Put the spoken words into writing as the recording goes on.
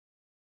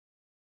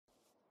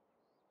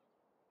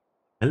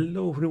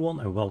Hello everyone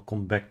and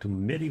welcome back to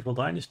Medieval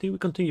Dynasty. We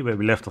continue where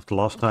we left off the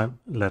last time.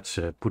 Let's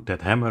put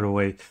that hammer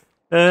away.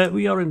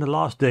 We are in the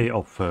last day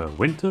of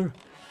winter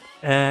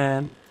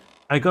and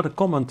I got a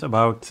comment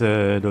about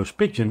those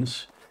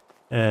pigeons.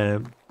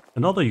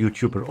 Another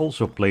YouTuber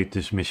also played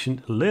this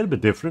mission, a little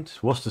bit different.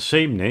 It was the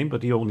same name,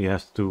 but he only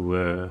has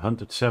to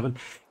hunt at 7.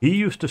 He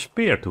used a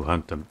spear to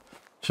hunt them.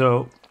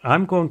 So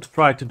I'm going to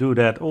try to do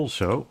that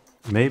also.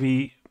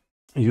 Maybe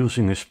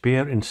using a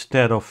spear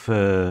instead of...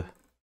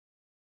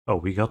 Oh,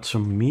 we got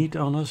some meat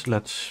on us.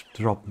 Let's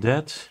drop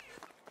that.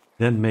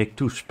 Then make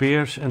 2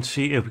 spears and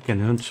see if we can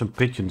hunt some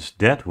pigeons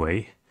that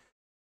way.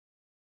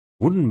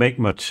 Wouldn't make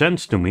much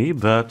sense to me,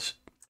 but...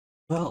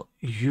 Well,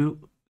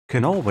 you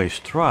can always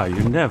try.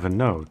 You never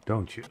know,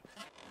 don't you?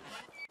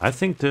 I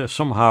think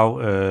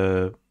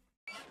somehow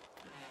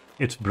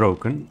it's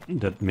broken,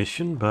 that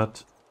mission,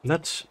 but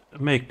let's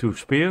make 2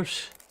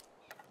 spears.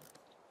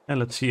 And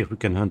let's see if we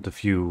can hunt a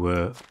few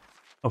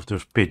of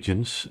those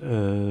pigeons.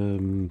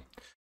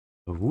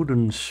 A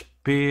wooden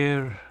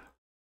spear.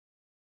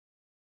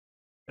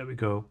 There we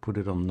go. Put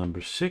it on number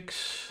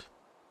 6.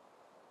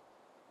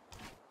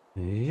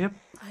 Yep.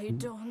 I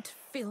don't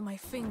feel my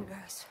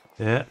fingers.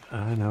 Yeah,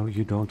 I know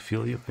you don't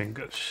feel your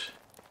fingers.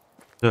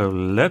 So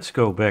let's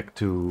go back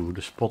to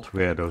the spot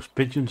where those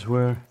pigeons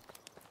were.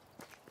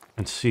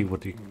 And see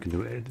what we can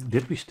do.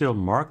 Did we still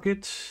mark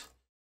it?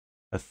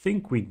 I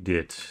think we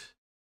did.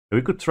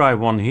 We could try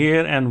one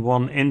here and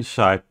one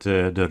inside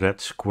the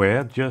red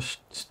square,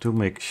 just to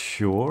make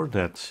sure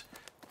that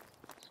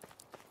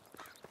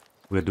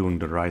we're doing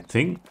the right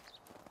thing.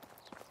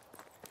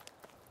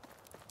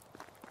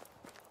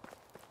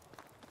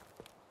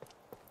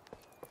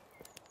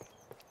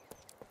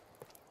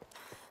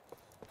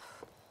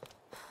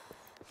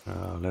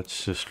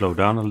 Let's slow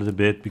down a little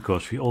bit,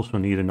 because we also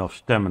need enough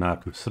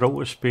stamina to throw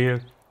a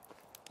spear.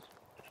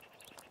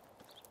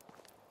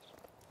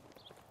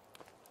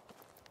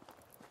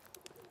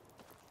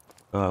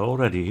 I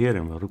already hear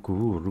him.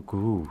 Rukuhu,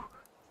 rukuhu.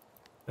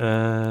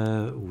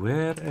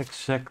 Where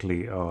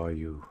exactly are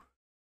you?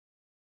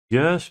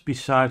 Just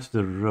besides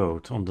the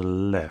road on the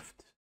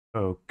left.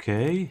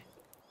 Okay.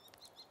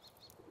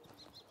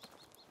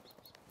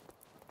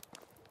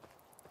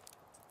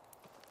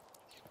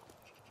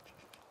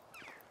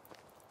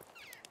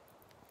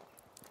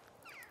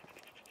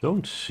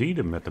 Don't see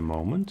them at the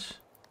moment.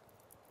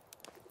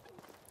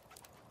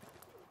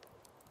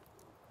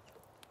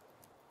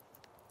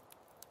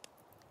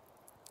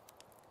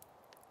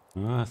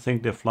 I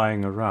think they're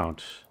flying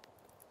around.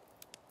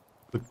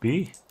 Could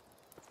be.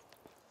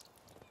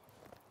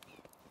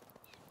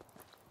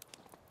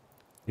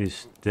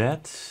 Is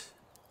that...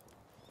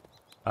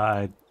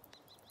 I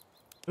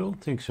don't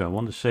think so. I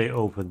want to say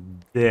over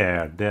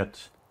there.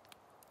 That...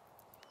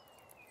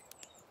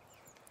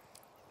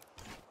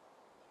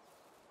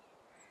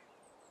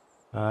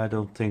 I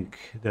don't think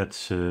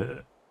that's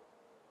a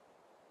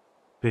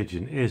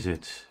pigeon, is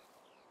it?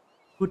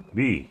 Could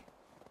be.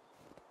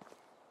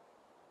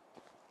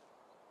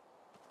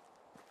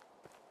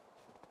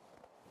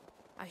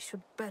 I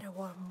should better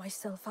warm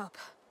myself up.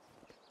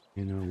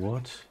 You know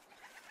what?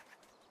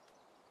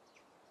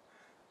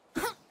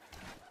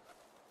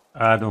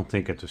 I don't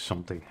think it was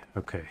something.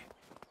 Okay.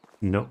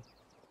 No.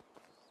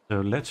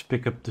 So let's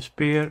pick up the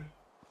spear.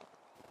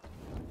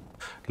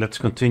 Let's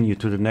continue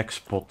to the next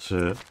spot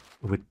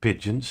with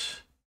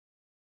pigeons.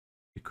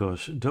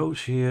 Because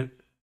those here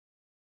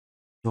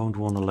don't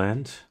want to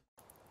land.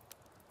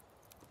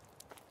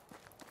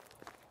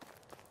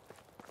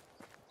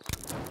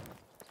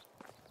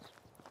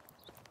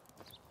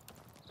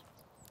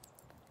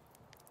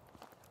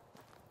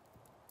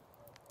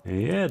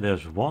 Yeah,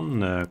 there's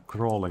one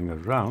crawling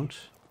around.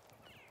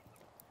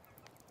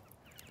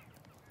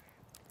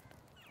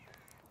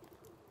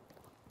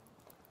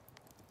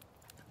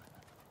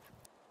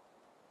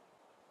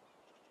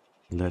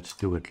 Let's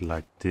do it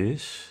like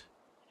this.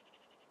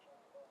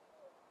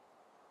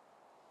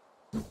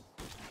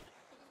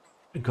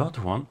 Got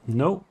one.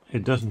 No,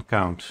 it doesn't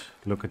count.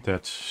 Look at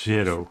that,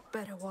 0.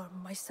 Better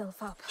warm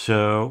myself up.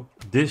 So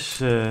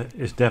this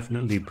is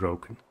definitely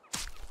broken.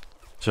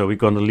 So we're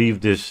gonna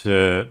leave this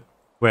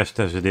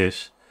quest as it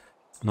is.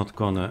 Not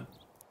gonna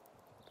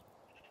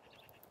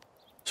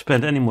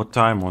spend any more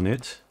time on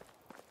it.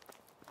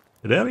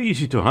 They're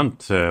easy to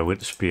hunt with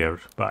the spear,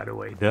 by the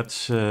way.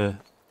 That's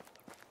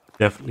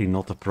definitely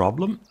not a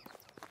problem.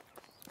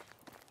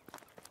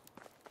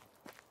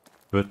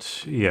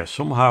 But yeah,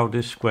 somehow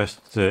this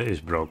quest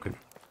is broken.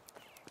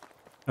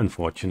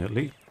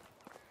 Unfortunately.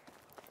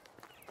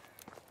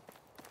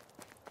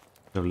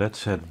 So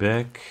let's head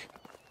back.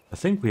 I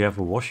think we have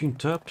a washing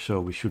tub,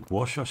 so we should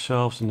wash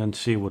ourselves and then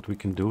see what we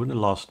can do in the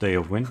last day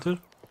of winter.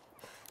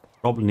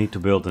 Probably need to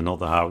build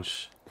another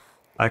house.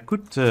 I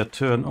could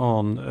turn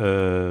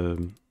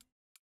on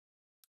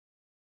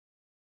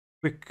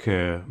quick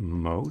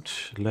mode.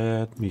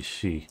 Let me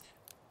see.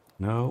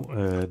 No,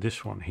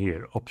 this one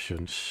here,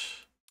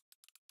 options.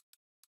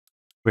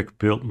 Quick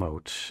build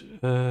mode.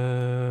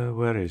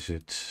 Where is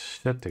it?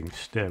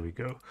 Settings, there we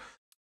go.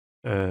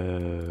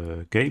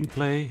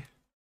 Gameplay.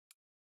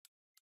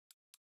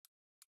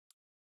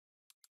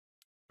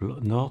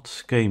 Not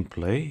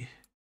gameplay.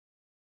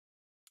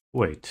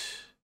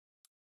 Wait.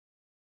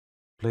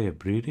 Player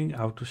breathing,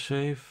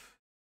 autosave.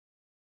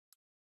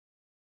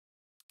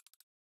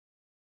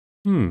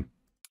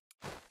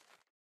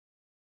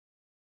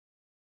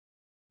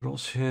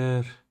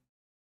 Crosshair.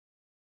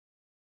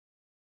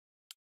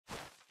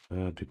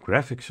 The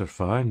graphics are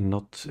fine,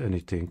 not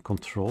anything.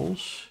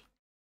 Controls.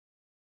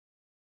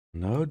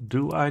 No,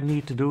 do I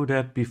need to do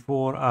that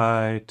before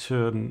I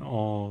turn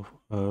off,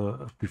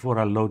 before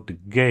I load the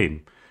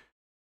game?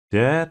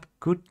 That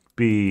could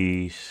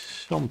be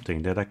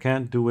something that I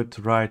can't do it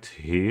right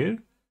here.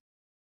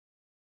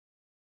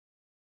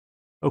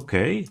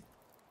 Okay.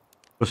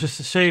 Because it's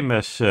the same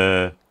as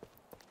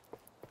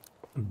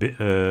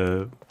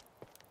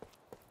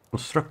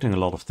constructing a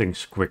lot of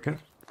things quicker.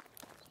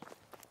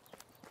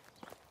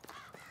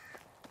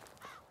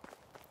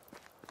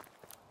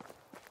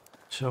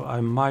 So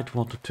I might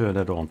want to turn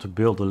that on to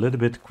build a little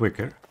bit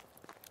quicker.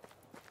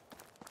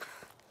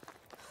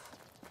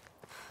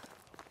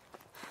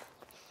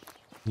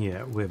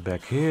 Yeah, we're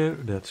back here.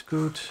 That's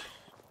good.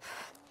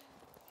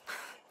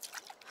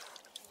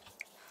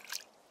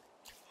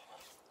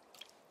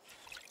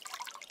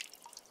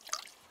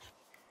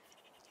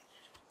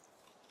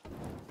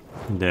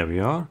 There we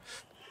are.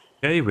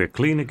 Okay, we're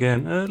clean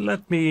again.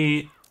 Let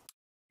me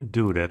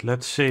do that.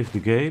 Let's save the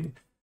game.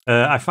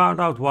 I found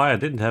out why I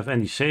didn't have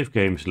any save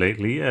games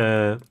lately.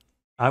 I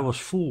was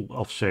full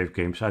of save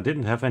games. I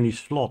didn't have any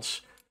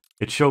slots.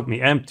 It showed me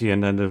empty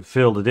and then it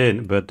filled it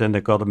in. But then I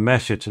got a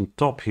message on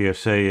top here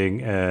saying,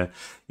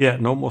 yeah,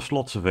 no more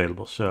slots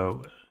available.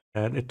 So,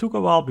 and it took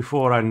a while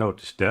before I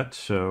noticed that.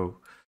 So,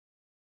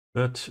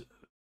 but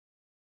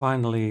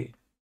finally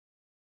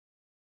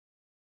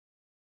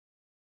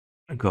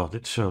I got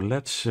it. So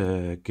let's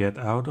get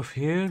out of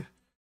here.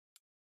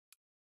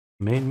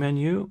 Main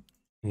menu.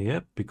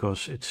 Yep,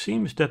 because it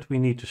seems that we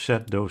need to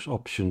set those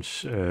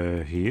options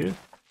here.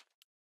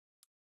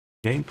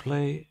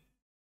 Gameplay.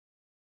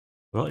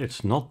 Well,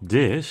 it's not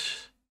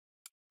this.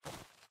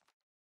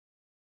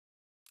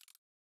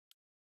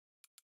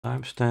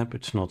 Timestamp,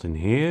 it's not in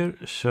here,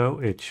 so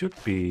it should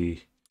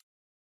be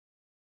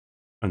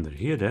under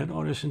here then,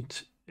 or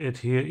isn't it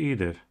here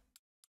either?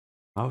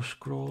 Mouse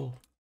scroll.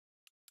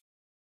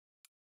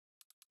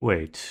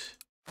 Wait.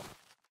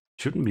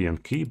 Shouldn't be on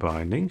key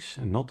bindings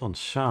and not on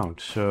sound,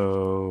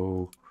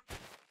 so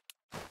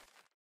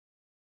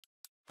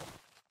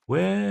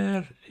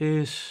where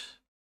is...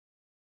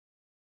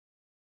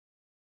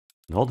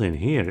 Not in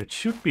here, it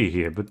should be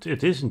here, but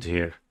it isn't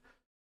here.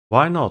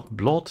 Why not?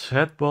 Blood,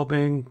 head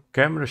bobbing,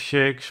 camera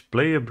shakes,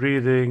 player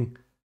breathing,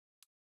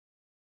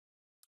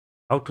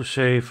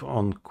 autosave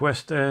on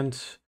quest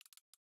end,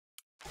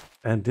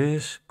 and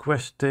this,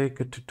 quest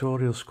taker,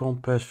 tutorials,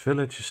 compass,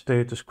 village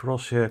status,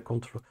 crosshair,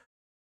 control.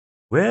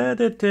 Where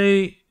did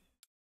they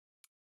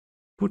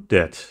put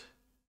that?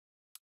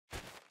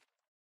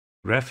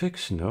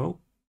 Graphics? No.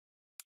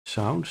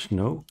 Sounds?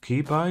 No.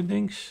 Key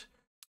bindings?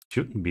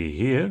 Shouldn't be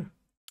here.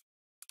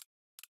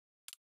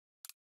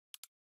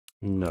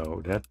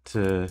 No,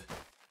 that...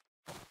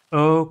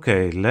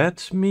 Okay,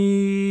 let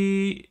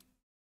me...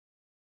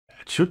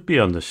 It should be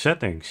on the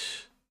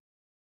settings.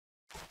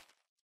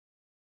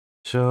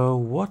 So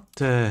what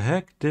the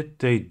heck did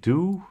they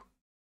do?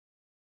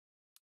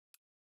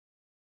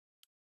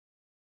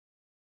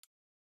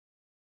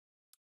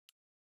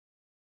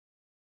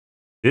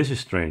 This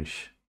is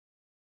strange.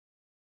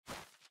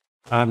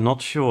 I'm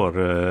not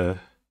sure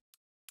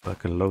if I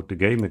can load the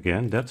game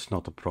again. That's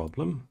not a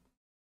problem.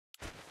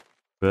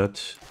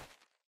 But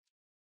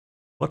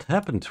what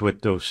happened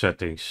with those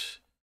settings?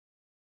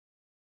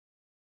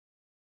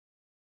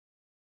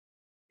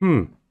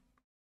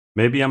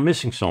 Maybe I'm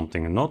missing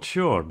something. I'm not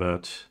sure,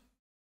 but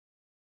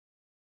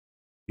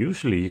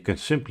usually you can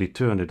simply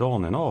turn it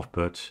on and off.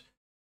 But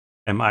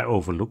am I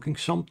overlooking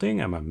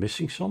something? Am I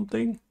missing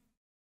something?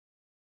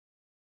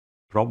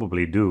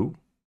 Probably do.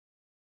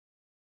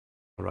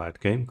 All right,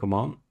 game, come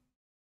on.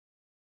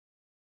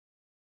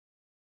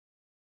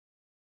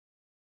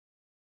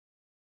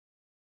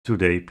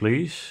 Today,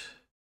 please.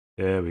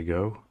 There we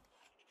go.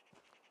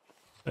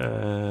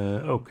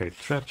 Okay,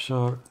 traps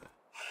are...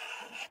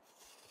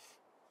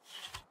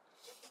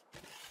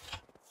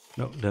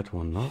 No, that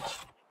one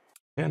not.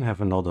 Can have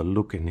another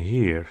look in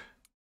here.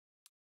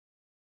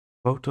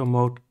 Photo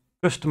mode,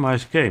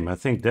 customized game. I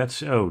think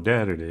that's... Oh,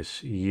 there it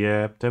is.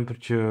 Yeah,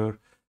 temperature,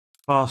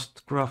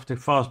 fast crafting,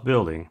 fast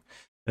building.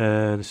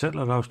 The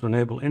settler house to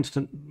enable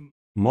instant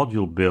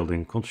module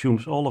building.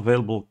 Consumes all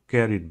available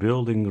carried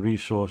building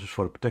resources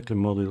for a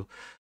particular module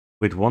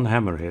with one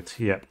hammer hit.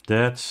 Yeah,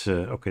 that's...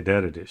 okay,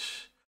 there it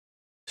is.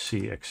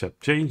 See,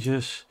 accept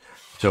changes.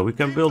 So we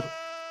can build...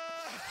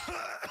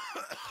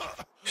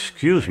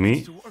 Excuse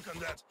me.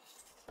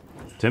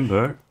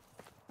 Timber,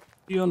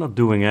 you're not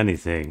doing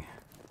anything.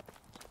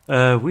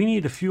 We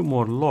need a few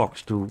more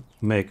logs to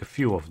make a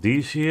few of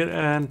these here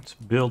and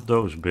build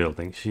those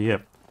buildings.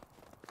 Yep.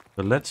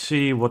 So let's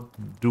see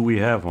what do we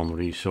have on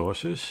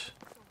resources.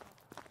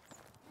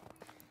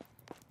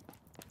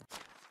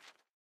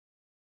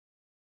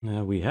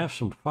 Now we have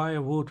some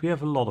firewood. We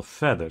have a lot of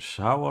feathers.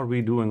 How are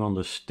we doing on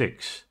the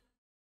sticks?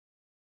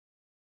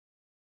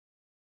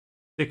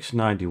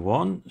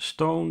 691.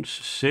 Stones,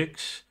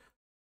 6.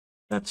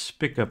 Let's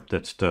pick up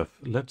that stuff.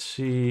 Let's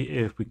see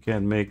if we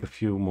can make a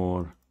few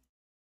more.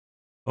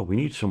 Oh, we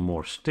need some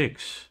more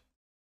sticks.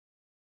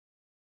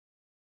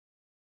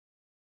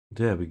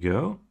 There we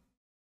go.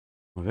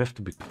 We have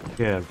to be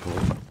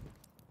careful.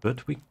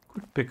 But we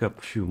could pick up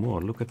a few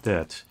more. Look at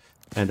that.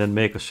 And then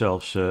make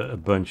ourselves a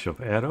bunch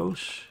of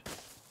arrows.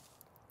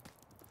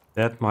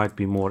 That might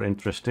be more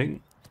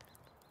interesting.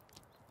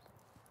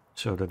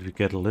 So that we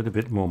get a little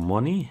bit more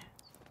money.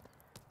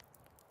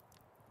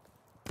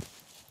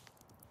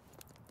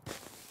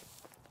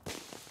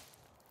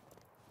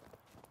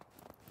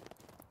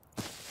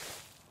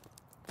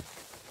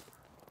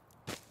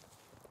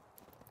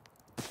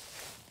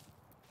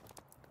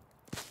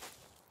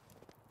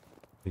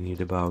 We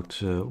need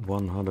about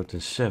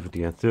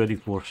 170 and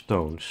 34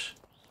 stones.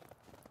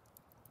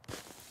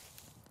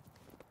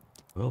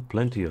 Well,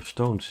 plenty of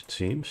stones it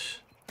seems.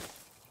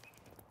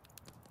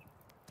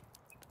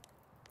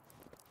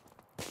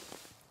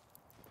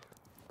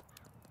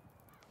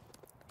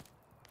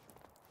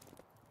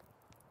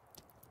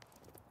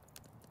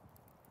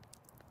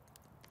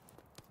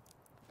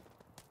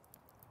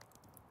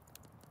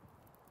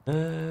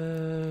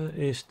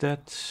 Is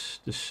that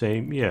the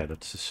same? Yeah,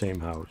 that's the same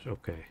house.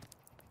 Okay.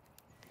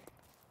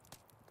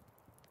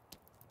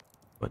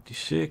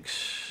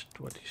 26,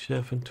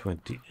 27,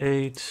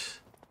 28,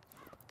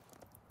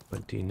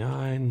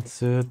 29,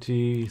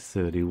 30,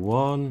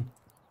 31.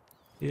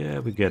 Yeah,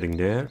 we're getting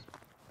there.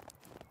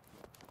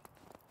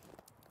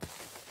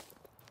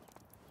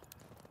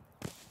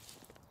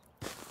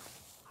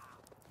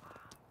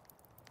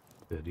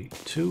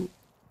 32.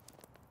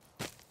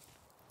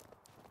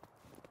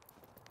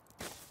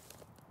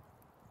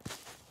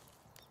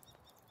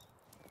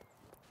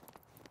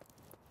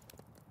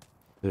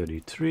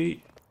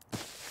 33.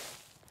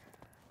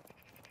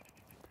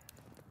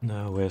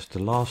 Now where's the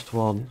last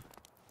one?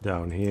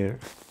 Down here.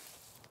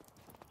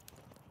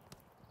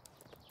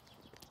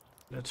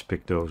 Let's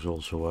pick those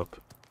also up.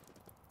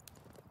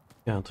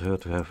 Can't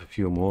hurt to have a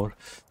few more.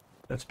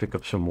 Let's pick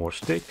up some more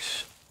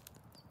sticks.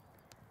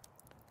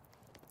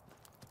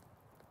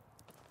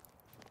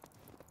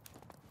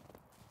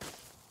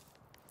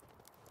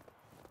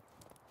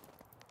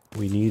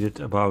 We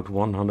needed about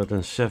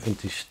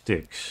 170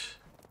 sticks.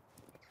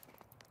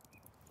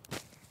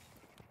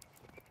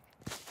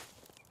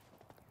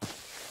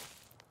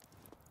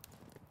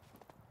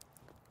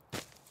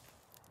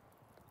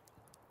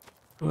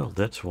 Well,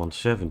 that's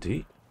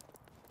 170.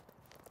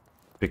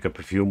 Pick up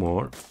a few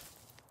more.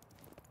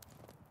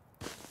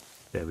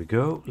 There we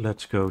go.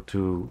 Let's go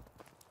to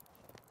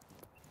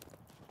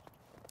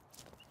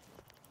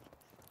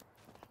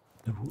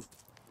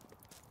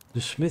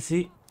the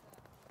smithy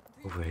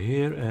over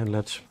here, and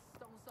let's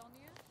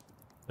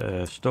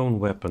stone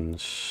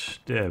weapons.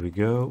 There we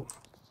go.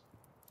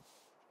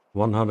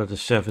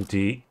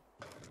 170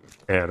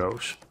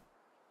 arrows.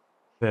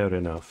 Fair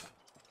enough.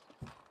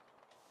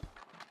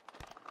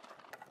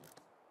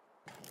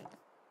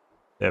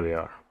 There we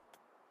are.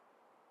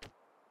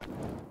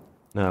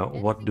 Now,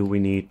 what do we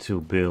need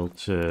to build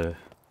the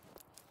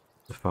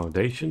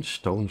foundation?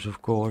 Stones,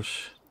 of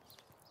course.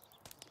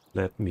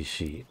 Let me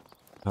see.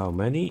 How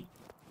many?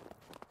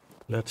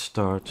 Let's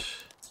start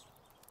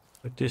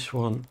with this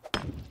one.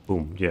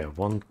 Boom.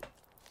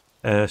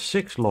 Yeah,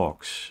 6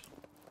 logs.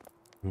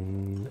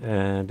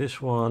 And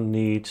this one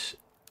needs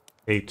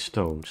 8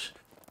 stones.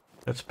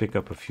 Let's pick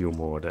up a few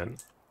more then.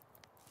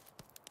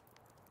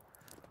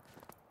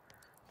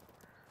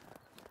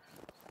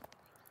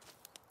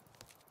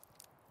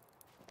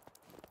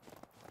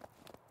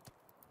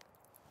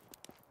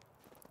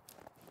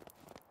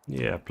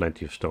 Yeah,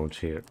 plenty of stones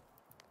here.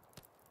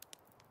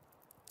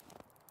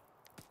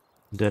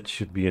 That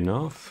should be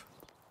enough,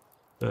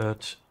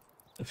 but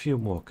a few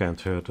more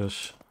can't hurt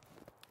us.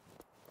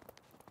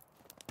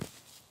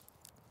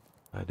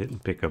 I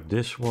didn't pick up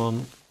this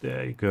one.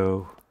 There you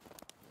go.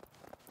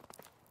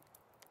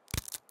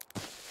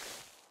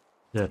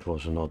 That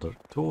was another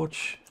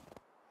torch.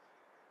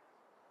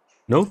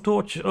 No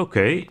torches?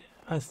 Okay.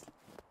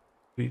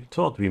 We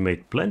thought we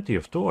made plenty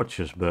of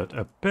torches, but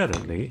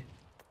apparently...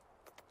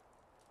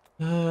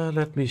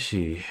 let me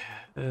see.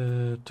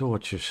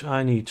 Torches.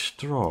 I need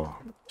straw.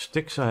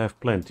 Sticks I have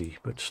plenty,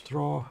 but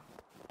straw...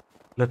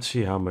 Let's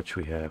see how much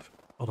we have.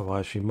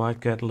 Otherwise we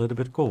might get a little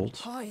bit cold.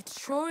 Oh, it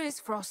sure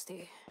is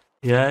frosty.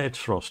 Yeah, it's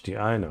frosty,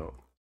 I know.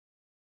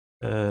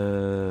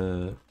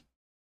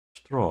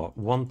 Straw,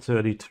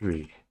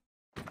 133.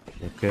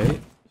 Okay,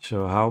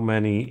 so how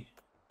many?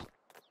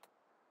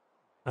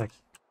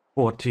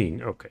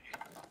 14, okay.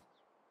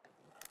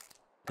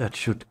 That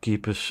should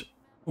keep us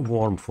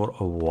warm for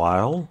a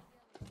while.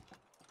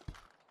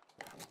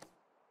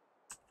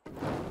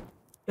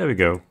 There we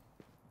go.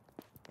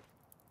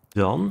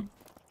 Done.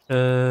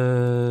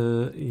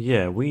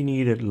 Yeah, we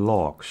needed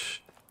logs.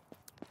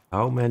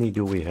 How many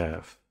do we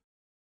have?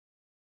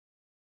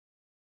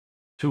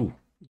 2.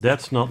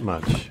 That's not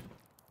much.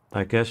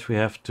 I guess we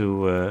have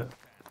to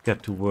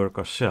get to work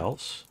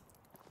ourselves.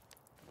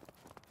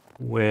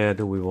 Where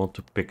do we want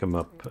to pick them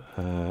up?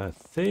 I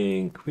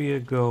think we are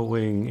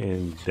going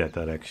in that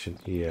direction.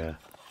 Yeah.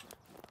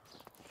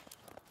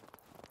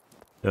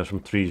 There's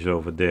some trees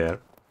over there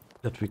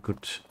that we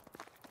could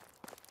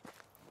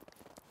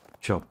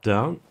chop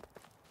down.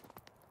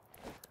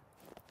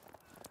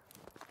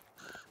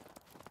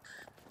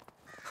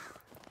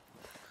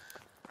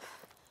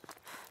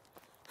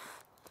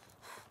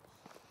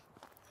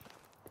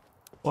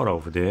 Or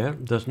over there,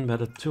 doesn't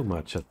matter too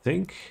much, I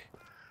think.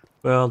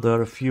 Well, there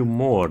are a few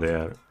more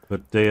there,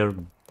 but they are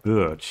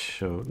birch,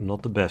 so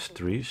not the best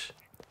trees.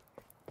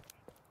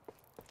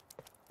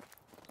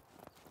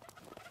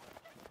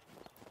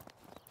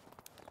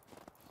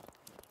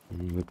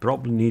 We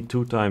probably need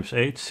 2 times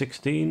 8,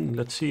 16.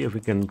 Let's see if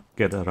we can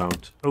get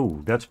around.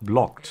 Oh, that's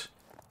blocked.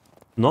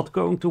 Not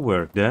going to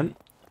work then.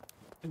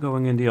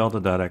 Going in the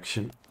other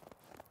direction.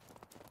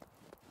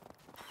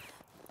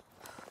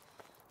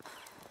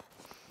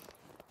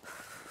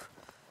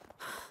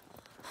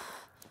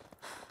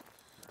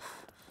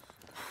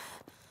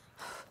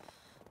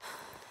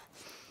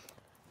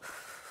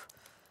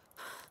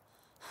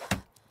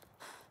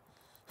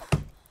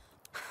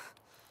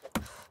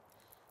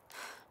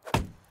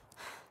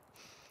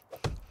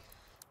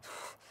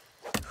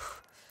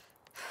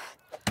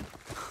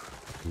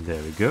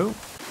 There we go.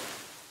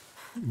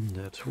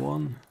 That's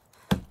one.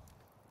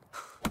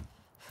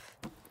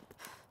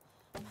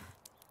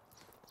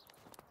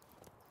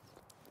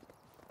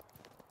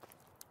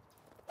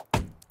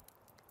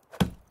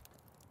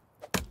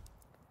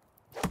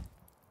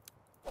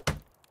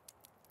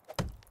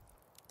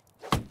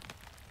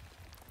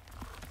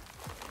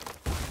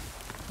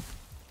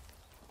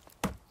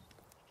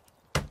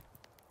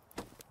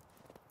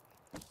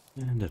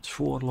 And that's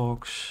 4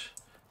 logs.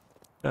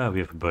 We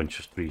have a bunch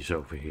of trees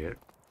over here.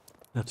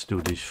 Let's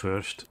do this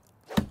first.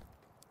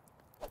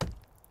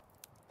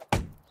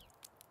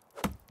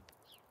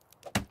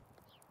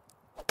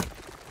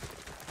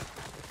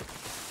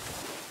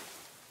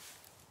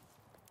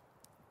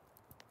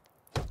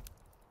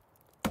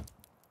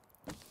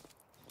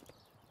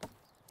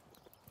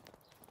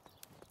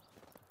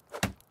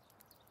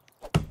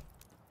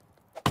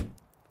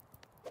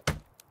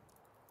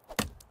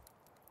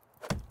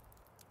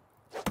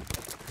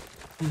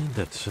 And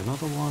that's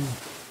another one.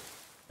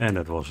 And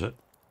that was a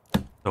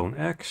stone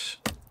axe.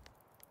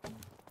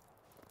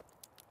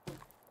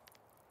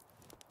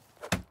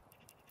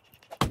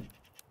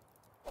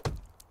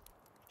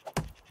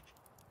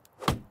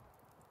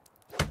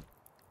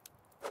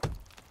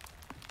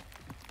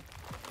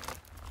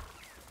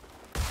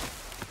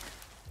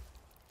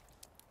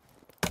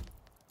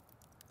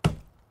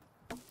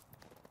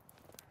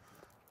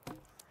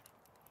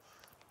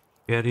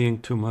 Carrying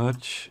too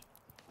much.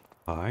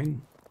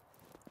 Fine.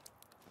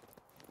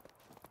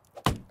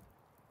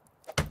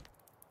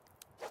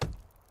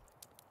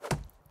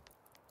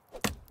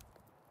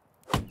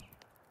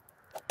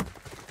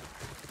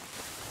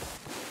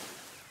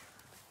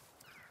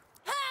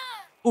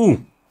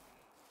 Ooh!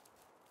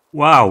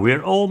 Wow,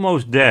 we're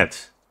almost dead.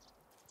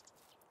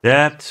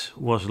 That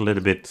was a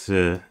little bit...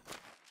 I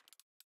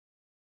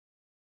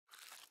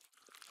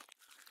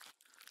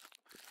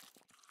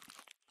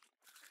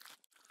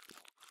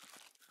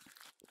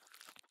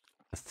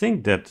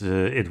think that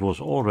it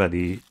was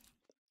already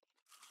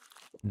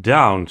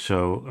down,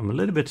 so I'm a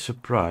little bit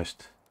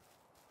surprised.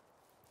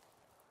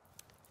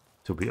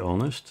 To be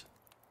honest.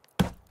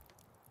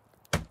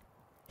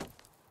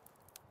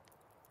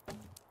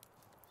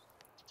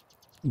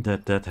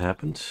 That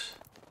happens.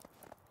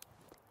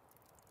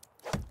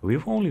 We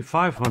have only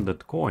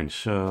 500 coins,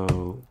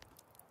 so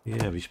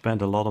yeah, we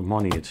spent a lot of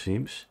money, it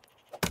seems.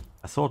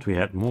 I thought we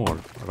had more,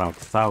 around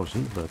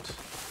 1,000, but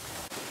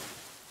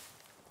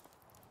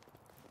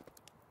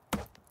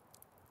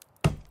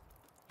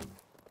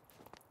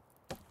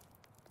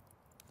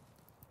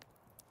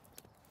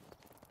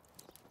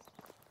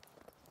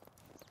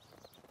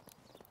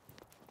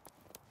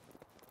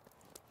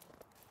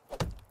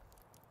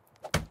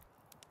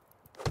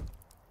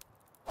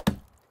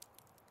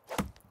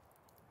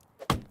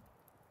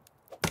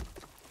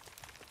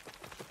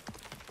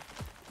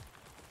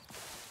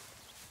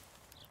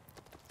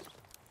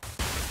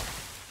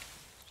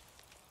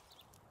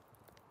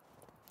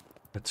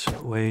let's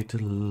wait a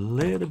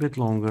little bit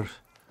longer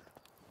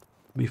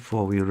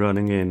before we're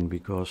running in,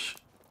 because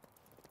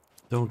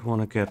don't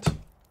want to get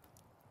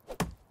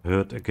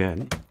hurt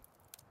again.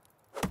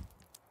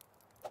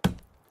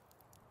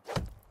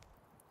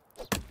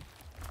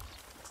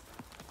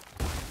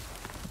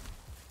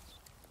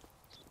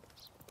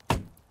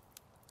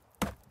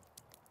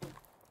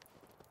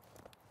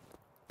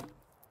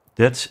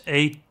 That's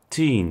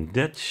 18.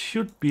 That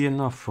should be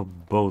enough for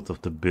both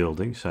of the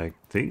buildings, I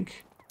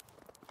think.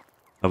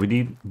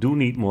 We do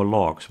need more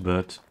logs,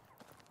 but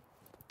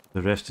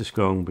the rest is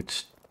going with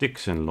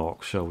sticks and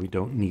logs, so we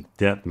don't need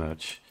that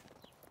much.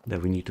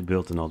 Then we need to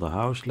build another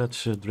house.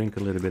 Let's drink a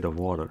little bit of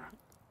water.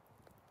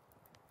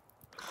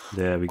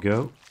 There we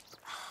go.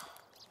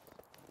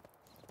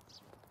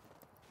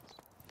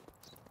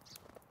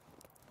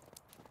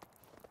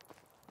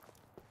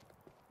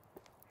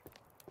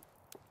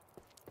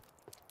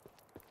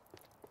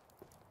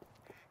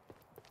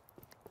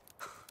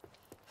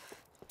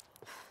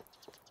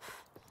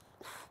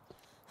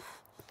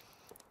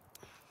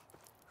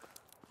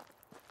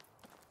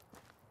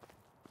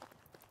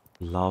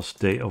 Last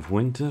day of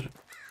winter.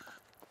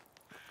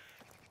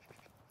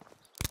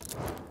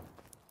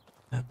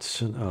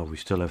 That's an, oh, we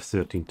still have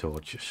 13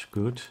 torches.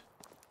 Good.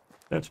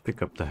 Let's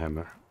pick up the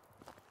hammer.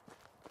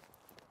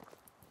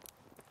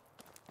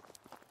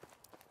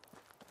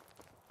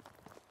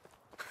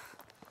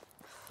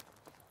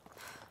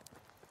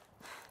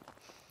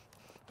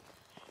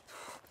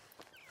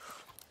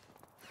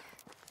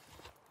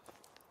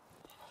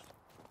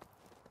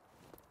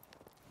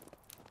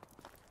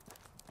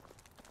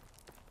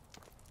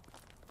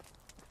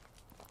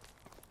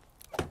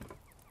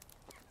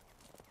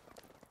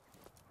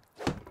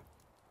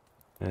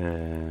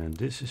 And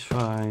this is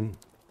fine.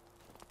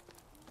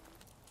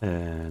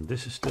 And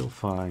this is still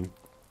fine.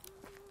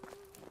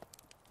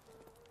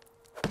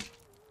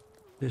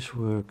 This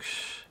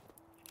works.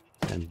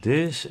 And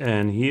this,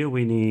 and here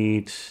we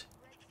need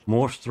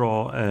more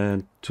straw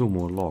and 2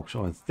 more logs.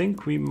 So I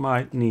think we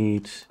might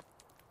need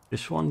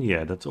this one.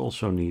 Yeah, that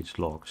also needs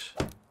logs.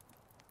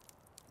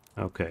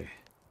 Okay.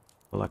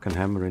 Well, I can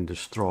hammer in the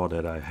straw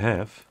that I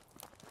have.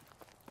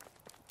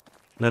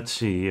 Let's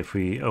see if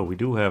we... Oh, we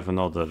do have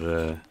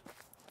another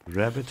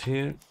rabbit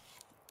here.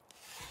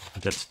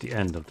 That's the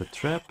end of the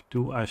trap.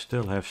 Do I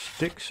still have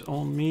sticks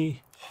on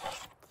me?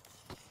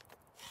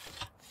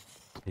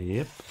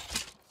 Yep.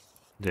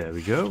 There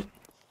we go.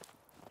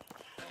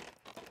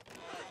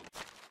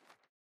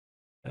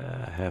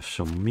 Have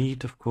some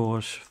meat, of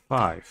course.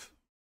 5.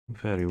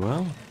 Very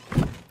well.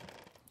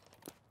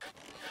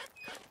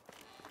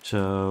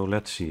 So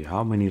let's see.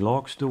 How many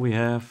logs do we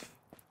have?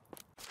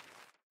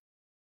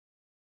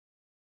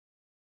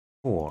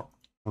 4.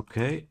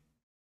 Okay.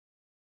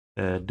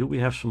 Do we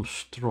have some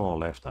straw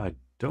left? I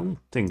don't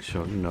think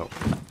so. No.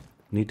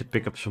 Need to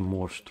pick up some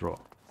more straw.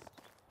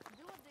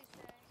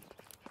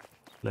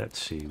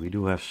 Let's see. We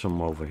do have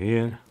some over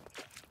here.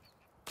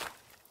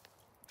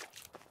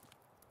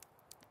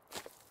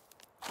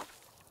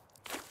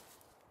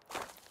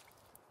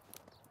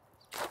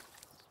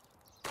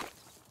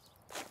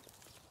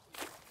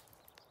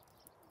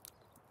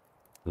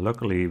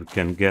 Luckily, we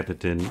can get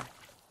it in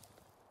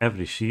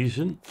every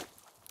season.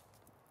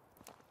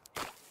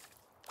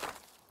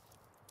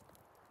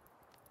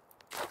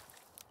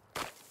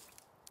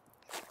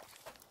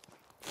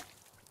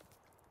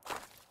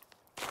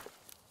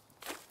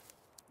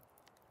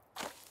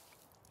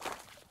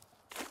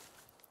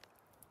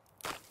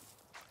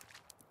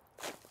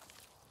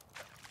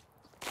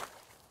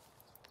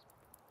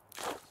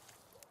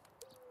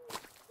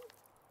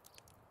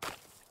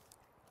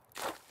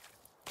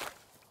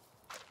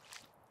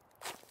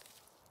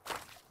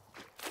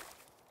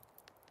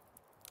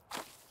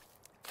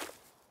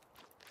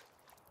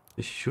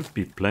 This should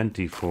be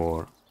plenty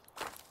for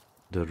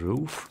the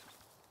roof,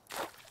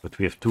 but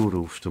we have 2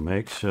 roofs to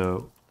make,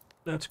 so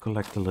let's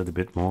collect a little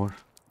bit more.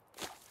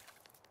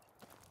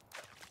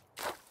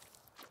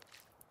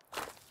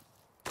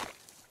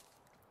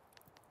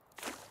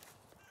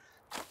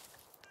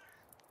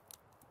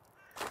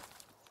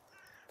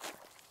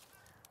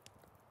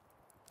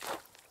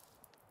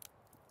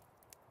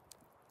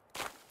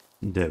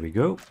 There we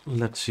go.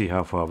 Let's see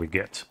how far we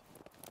get.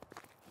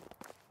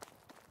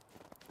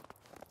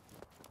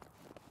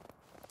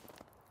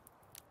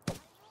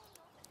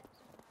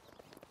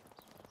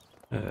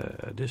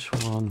 This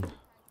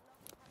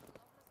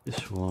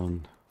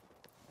one,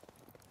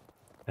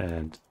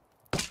 and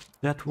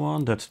that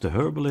one. That's the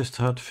herbalist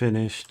hut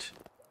finished.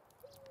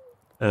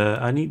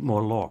 I need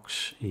more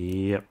logs.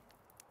 Yep.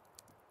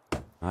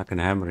 I can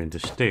hammer into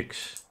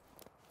sticks.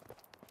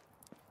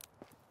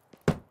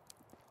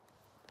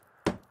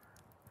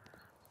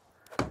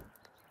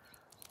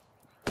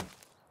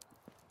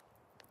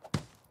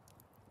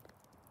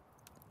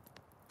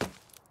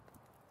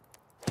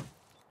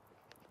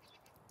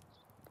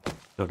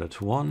 So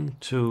that's 1,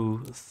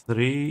 2,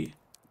 3,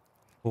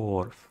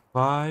 4,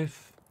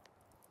 5.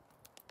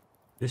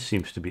 This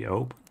seems to be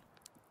open.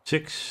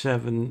 6,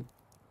 7,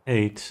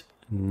 8,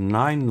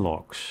 9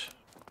 logs.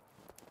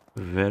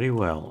 Very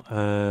well.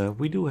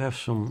 We do have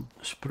some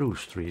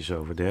spruce trees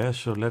over there,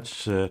 so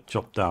let's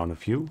chop down a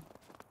few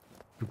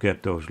to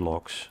get those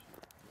logs.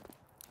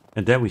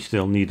 And then we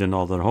still need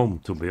another home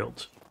to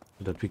build,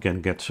 so that we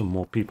can get some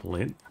more people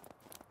in.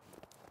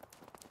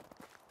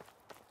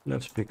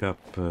 Let's pick up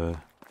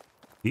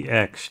the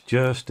axe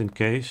just in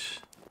case.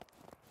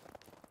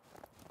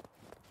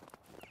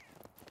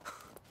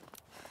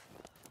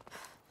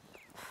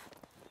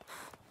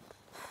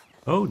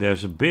 Oh,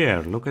 there's a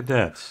bear. Look at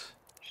that.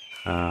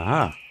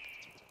 Aha.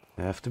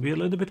 I have to be a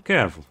little bit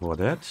careful for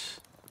that.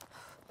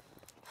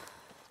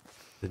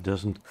 It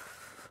doesn't...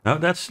 Now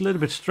that's a little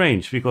bit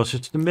strange because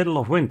it's the middle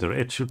of winter.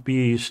 It should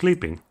be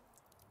sleeping.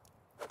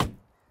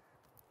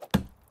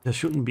 There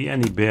shouldn't be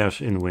any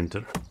bears in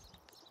winter.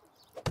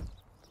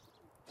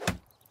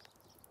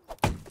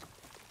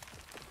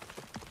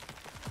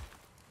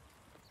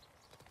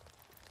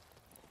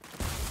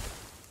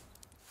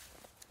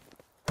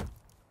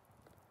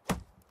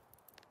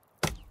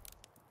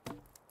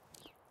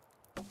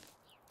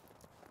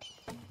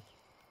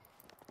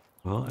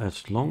 Well,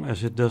 as long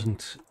as it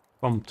doesn't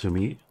come to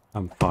me,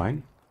 I'm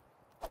fine.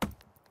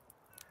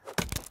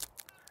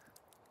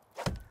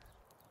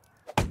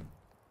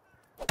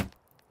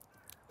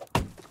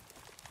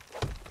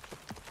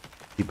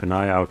 keep an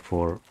eye out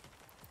for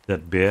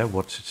that bear,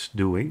 what it's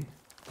doing.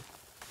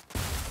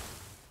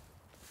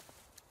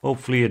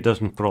 Hopefully it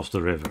doesn't cross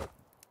the river.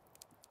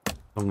 As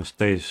long as it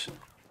stays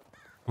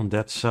on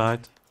that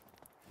side,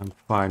 I'm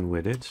fine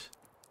with it.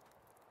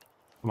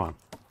 Come on.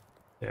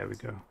 There we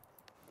go.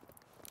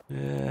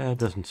 Yeah, it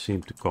doesn't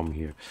seem to come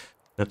here.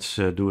 Let's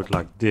do it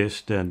like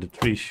this, then the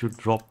tree should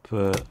drop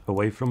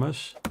away from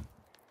us.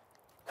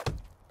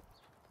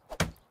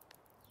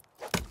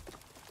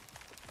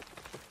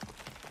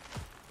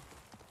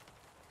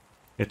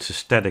 It's a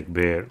static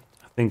bear.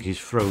 I think he's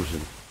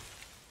frozen.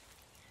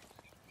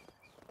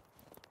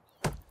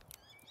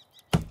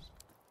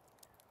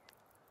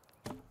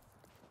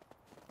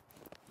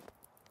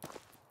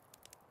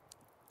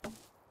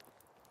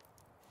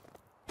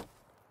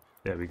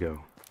 There we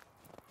go.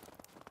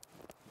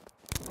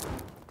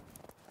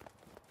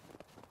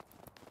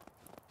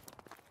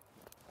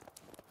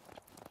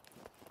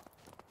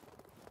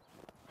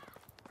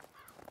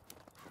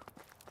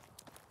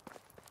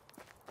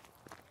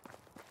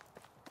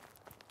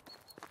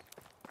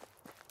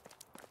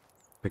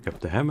 Pick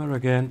up the hammer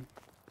again.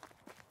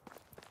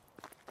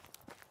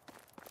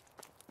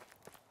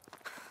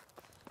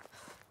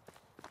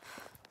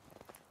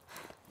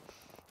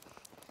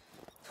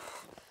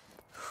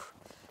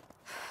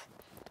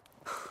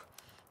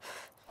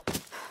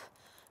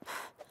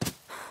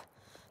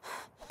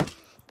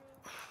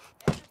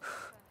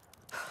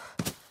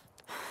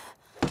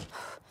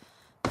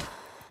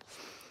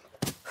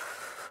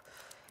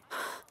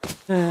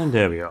 And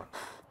there we are.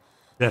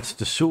 That's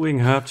the sewing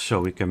hut, so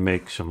we can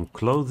make some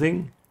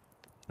clothing.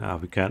 Now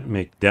we can't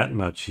make that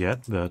much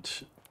yet,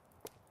 but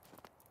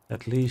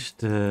at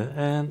least,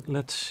 and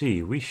let's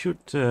see, we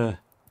should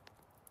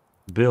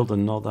build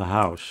another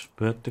house.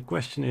 But the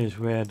question is,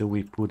 where do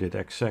we put it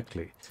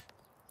exactly?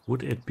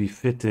 Would it be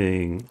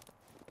fitting?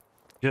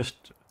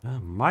 Just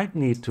might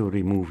need to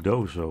remove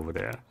those over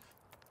there.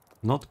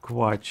 Not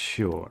quite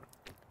sure.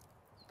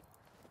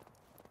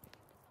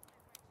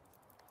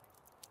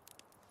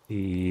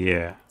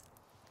 Yeah.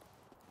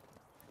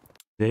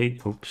 They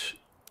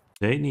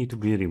need to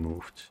be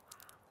removed.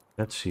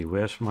 Let's see,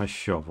 where's my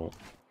shovel?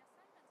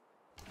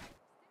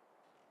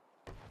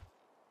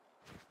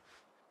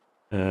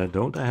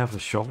 Don't I have a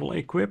shovel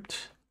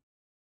equipped?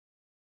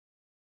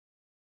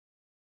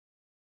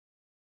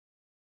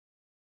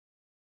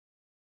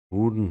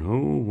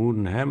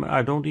 Wooden hammer.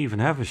 I don't even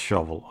have a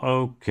shovel.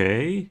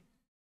 Okay.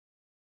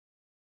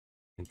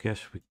 I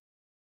guess we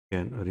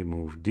can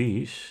remove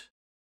these.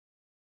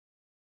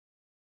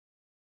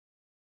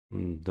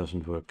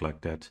 Doesn't work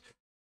like that.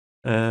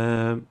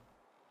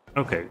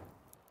 Okay.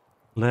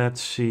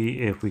 Let's see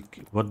if we...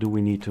 What do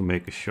we need to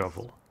make a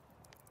shovel?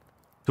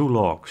 2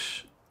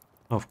 logs.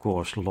 Of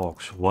course,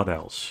 logs. What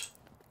else?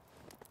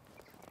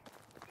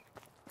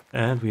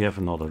 And we have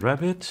another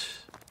rabbit.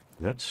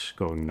 That's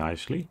going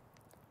nicely.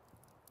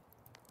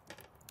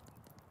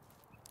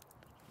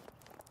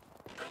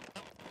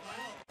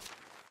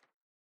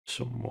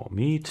 Some more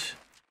meat.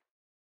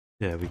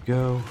 There we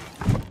go.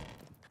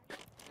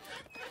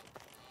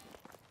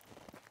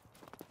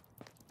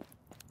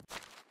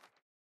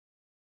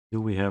 Do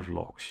we have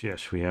logs?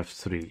 Yes, we have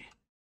 3.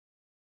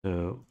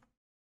 So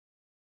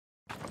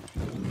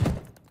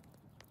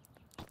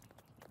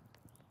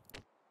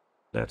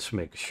let's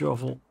make a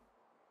shovel.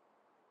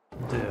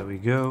 There we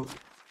go.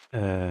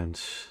 And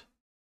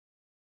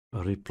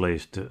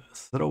replace the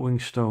throwing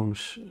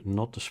stones,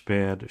 not the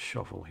spare, the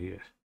shovel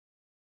here.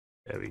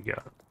 There we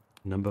go.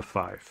 Number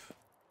 5.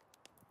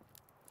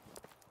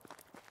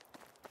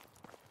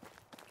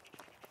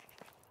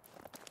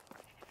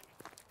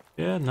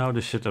 Yeah, now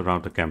they sit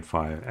around the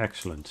campfire.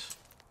 Excellent.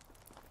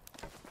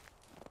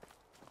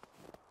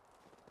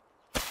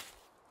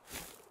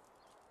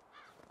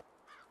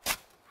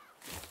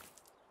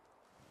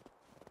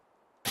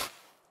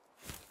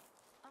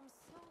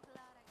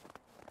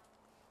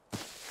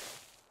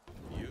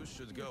 You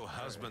should go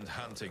husband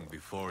hunting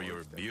before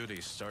your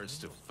beauty starts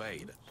to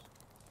fade.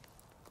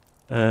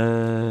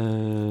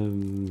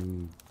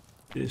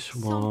 This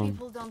Some one.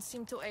 people don't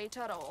seem to age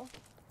at all.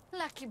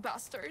 Lucky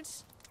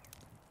bastards.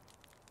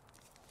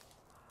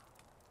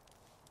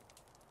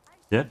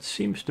 That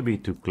seems to be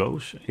too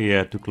close.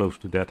 Yeah, too close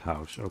to that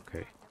house.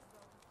 Okay.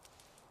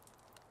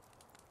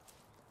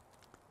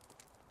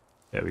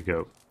 There we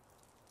go.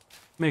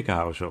 Make a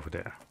house over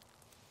there.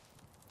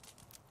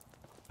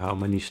 How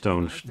many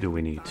stones do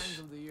we need?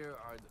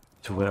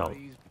 12.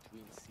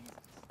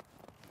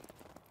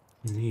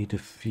 Need a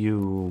few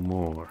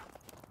more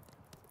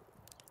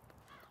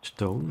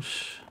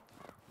stones.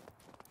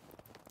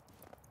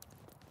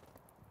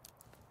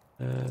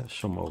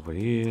 Some over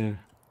here.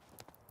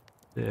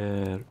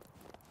 There.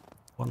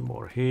 One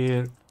more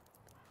here.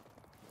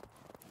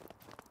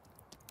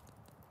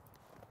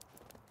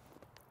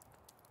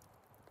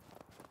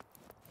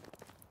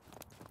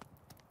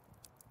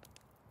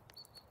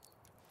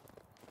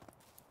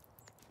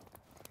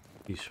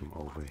 Some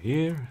over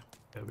here.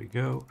 There we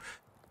go.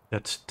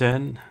 That's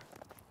 10.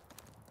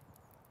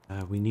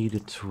 We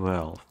needed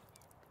 12. Is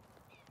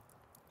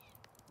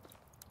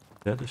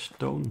that a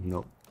stone?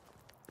 No.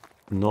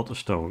 not a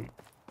stone.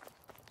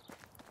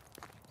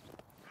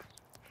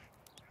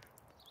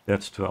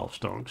 That's 12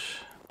 stones.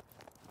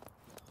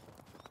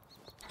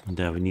 And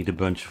then we need a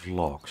bunch of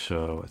logs,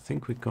 so I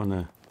think we're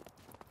gonna...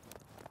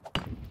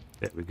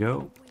 There we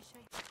go.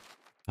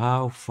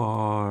 How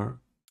far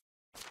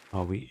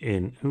are we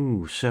in?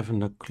 Ooh,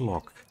 7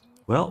 o'clock.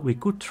 Well, we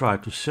could try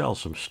to sell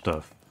some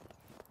stuff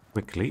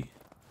quickly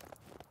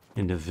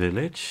in the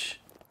village.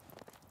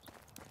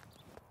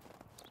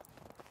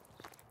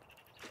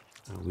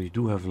 We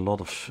do have a lot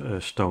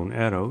of stone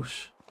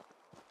arrows.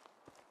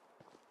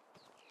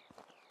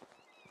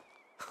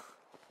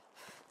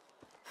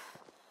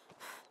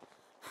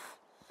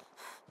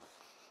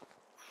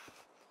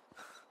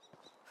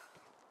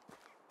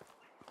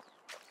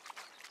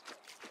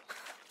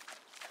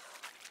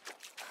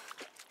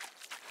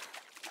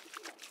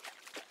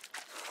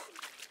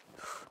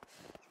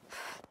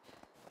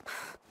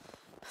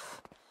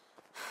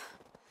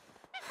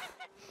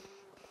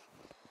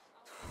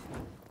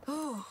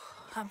 Oh,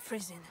 I'm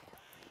freezing.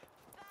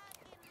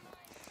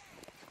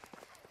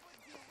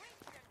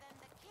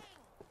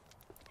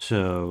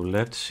 So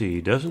let's see.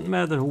 Doesn't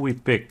matter who we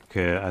pick,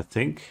 I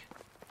think.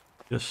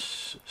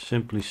 Just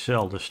simply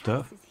sell the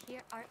stuff. Prices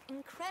here are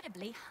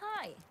incredibly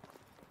high.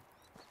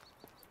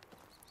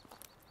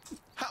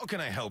 How can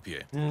I help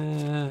you?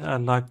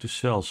 I'd like to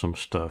sell some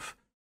stuff.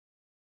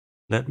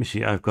 Let me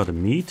see. I've got a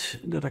meat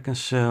that I can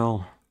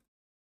sell.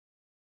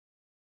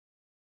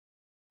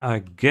 I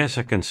guess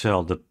I can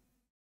sell the...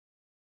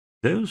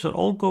 Those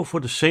all go for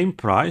the same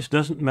price.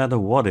 Doesn't matter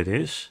what it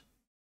is.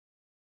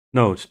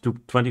 No, it's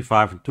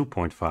 25 and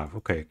 2.5.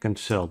 Okay, I can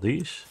sell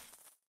these.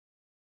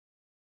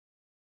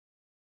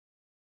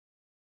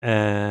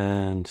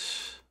 And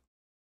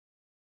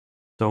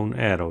stone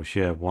arrows,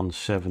 yeah,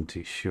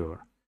 170,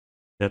 sure.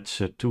 That's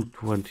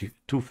 220,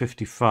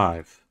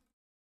 255.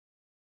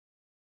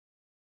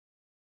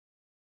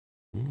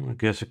 I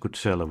guess I could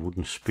sell a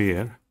wooden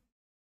spear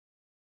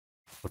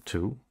or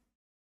two.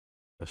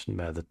 Doesn't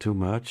matter too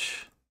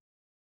much.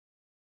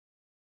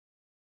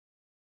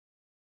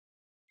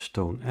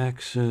 Stone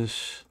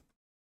axes,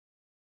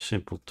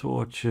 simple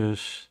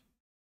torches,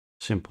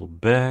 simple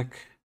bag.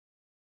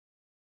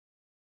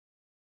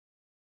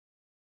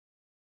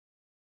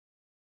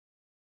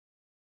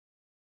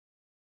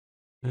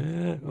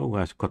 Oh,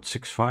 I've got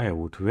 6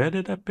 firewood. Where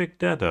did I pick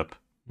that up?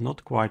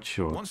 Not quite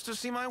sure. Wants to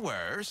see my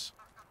wares?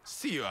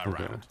 See you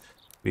Okay. around.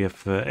 We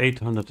have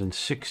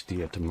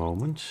 860 at the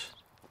moment.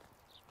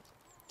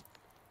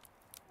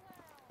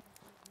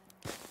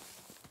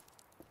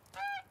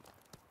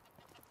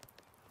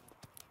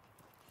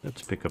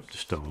 Let's pick up the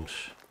stones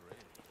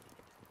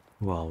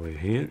while we're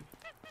here.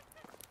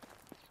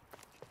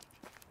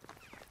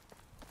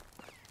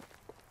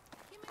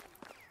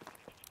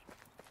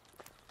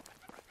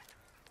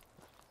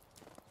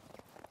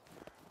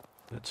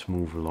 Let's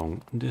move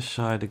along this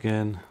side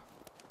again.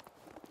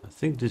 I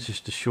think this is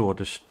the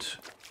shortest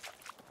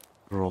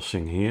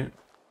crossing here.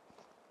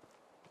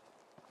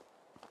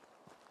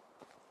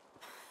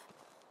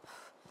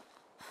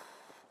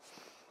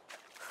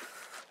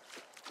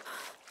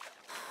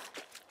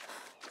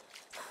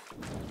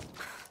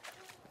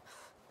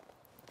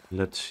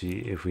 Let's see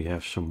if we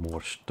have some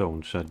more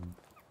stones. I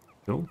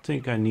don't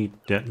think I need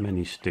that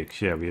many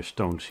sticks. Yeah, we have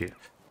stones here.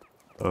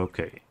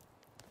 Okay.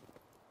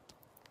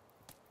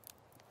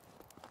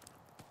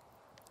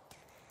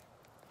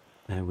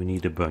 And we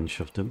need a bunch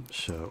of them,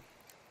 so...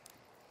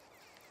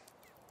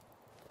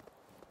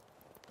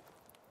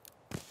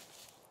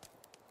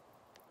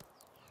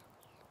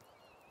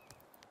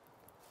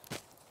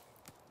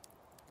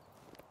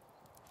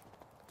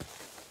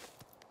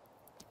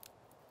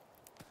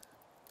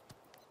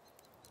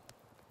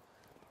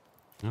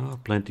 Oh,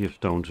 plenty of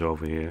stones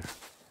over here.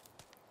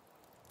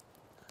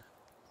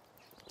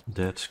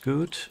 That's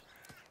good.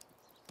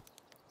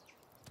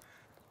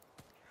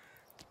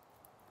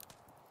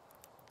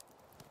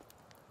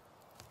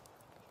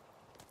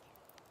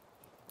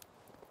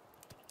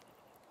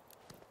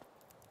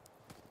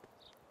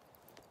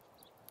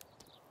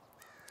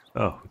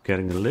 Oh,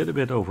 getting a little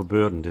bit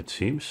overburdened, it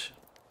seems.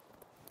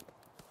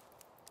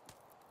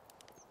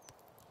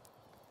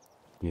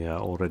 Yeah,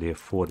 already have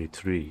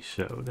 43,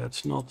 so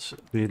that's not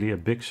really a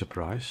big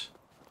surprise.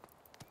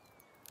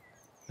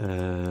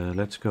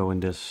 Let's go in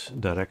this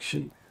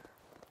direction.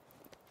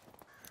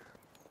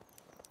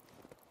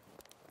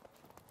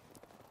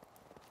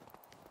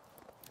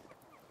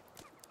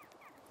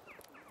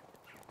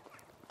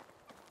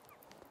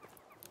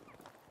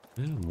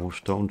 Yeah, more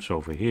stones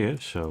over here,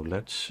 so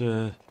let's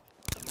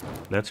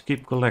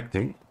keep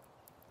collecting.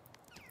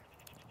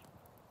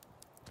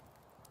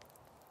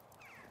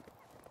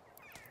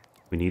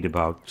 We need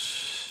about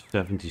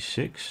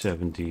 76,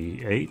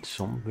 78,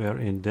 somewhere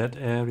in that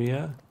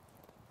area.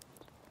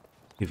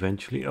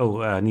 Eventually.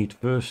 Oh, I need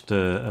first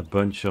a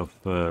bunch of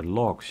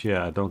logs.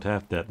 Yeah, I don't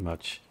have that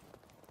much.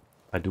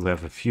 I do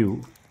have a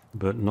few,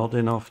 but not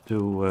enough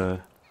to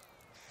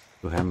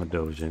hammer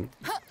those in.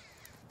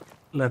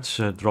 Let's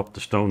drop the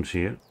stones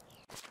here.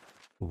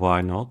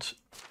 Why not?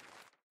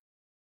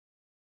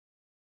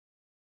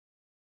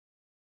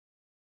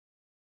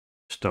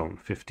 stone,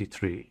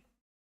 53.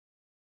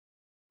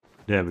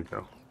 There we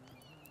go.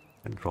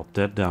 And drop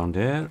that down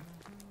there.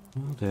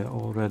 Oh, they're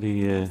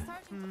already...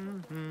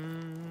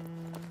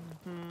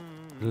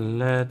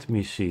 Let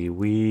me see.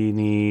 We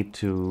need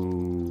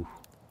to...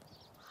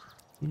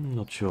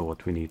 Not sure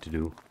what we need to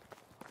do.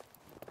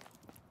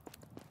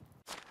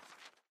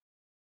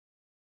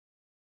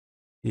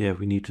 Yeah,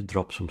 we need to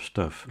drop some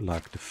stuff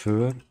like the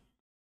fur,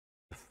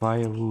 the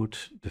firewood,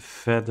 the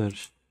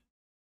feathers,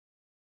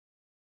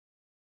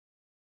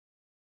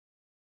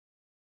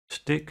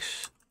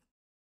 sticks.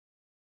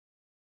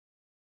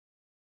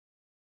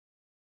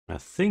 I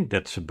think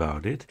that's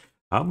about it.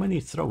 How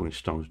many throwing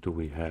stones do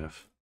we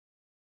have?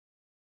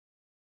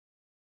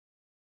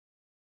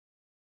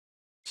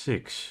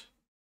 6.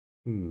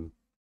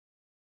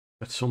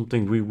 That's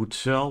something we would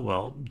sell.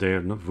 Well,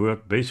 they're not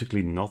worth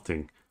basically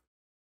nothing.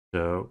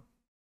 So,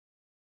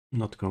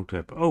 not going to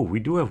happen. Oh, we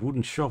do have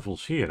wooden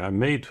shovels here. I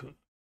made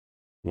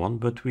one,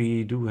 but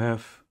we do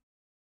have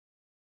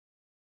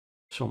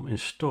some in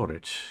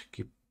storage.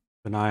 Keep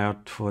an eye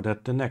out for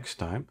that the next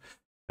time.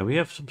 And we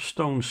have some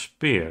stone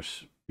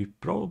spears. We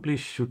probably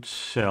should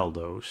sell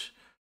those.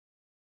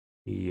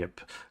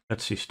 Yep.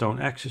 Let's see.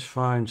 Stone axe is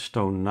fine.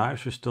 Stone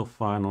knives are still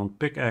fine on.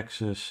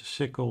 Pickaxes,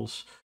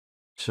 sickles.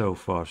 So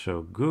far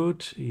so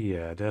good.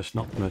 Yeah, there's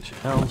not much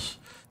else.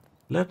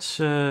 Let's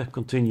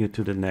continue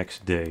to the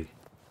next day.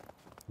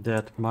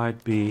 That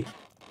might be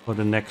for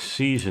the next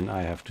season,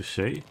 I have to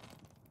say.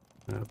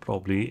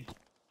 Probably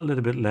a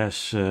little bit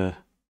less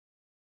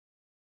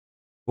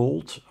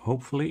cold,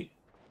 hopefully.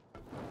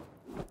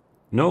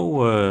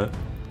 No,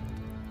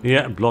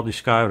 yeah, Bloody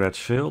Sky Rats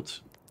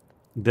failed.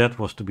 That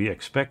was to be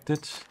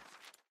expected.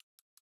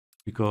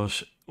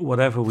 Because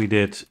whatever we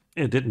did,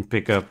 it didn't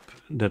pick up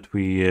that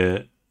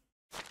we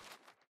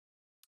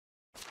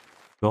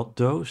got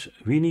those.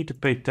 We need to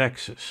pay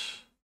taxes.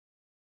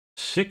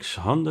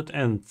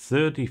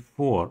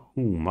 634.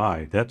 Oh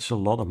my, that's a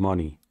lot of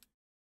money.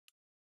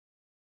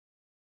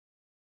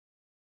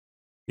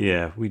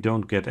 Yeah, we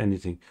don't get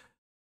anything.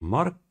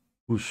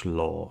 Marcus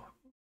Law.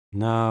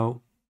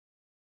 Now,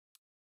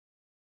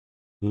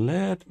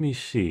 let me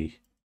see.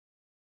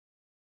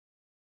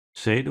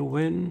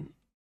 Zedowin.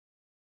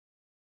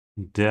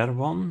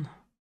 Derwan.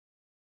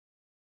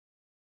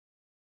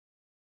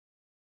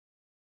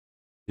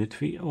 Did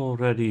we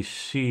already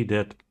see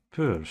that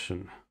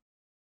person?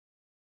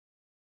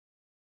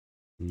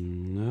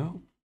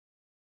 No.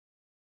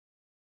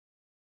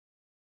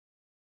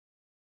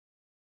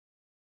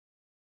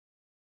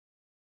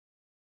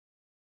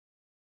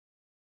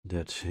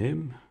 That's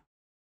him.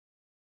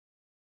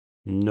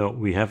 No,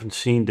 we haven't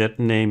seen that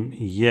name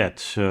yet,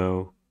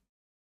 so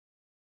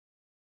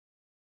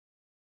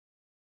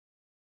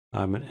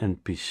I'm an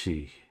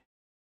NPC.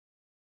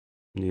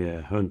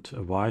 Yeah, Hunt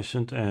a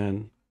Wisent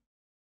and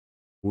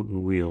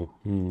Wooden Wheel.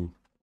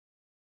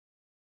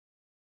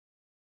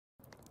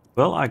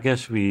 Well, I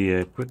guess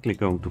we quickly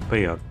going to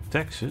pay our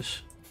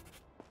taxes.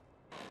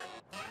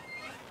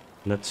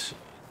 Let's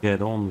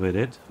get on with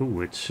it.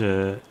 Ooh, it's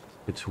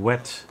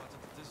wet.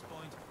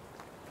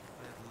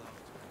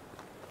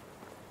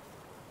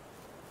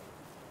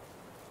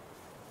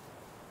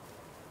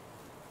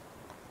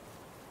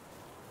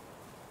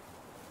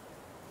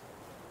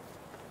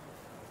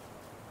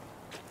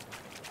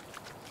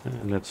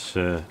 Let's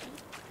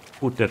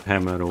put that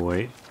hammer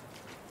away.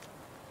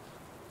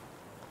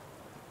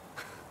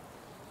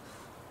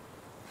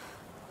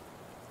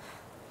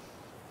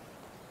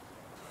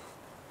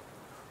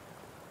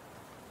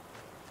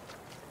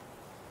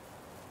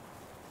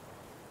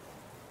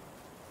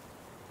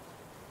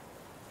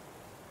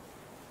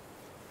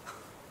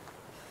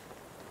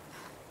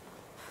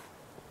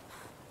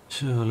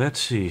 So let's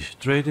see,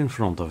 straight in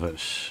front of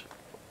us.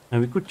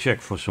 And we could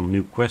check for some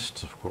new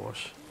quests, of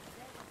course.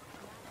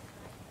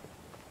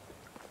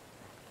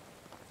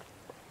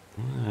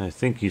 I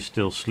think he's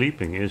still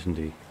sleeping, isn't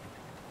he?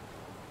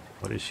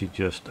 Or is he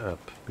just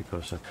up?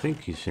 Because I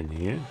think he's in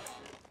here.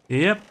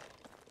 Yep.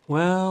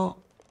 Well,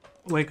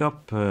 wake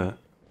up,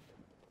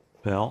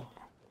 pal.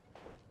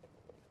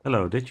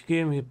 Hello, did you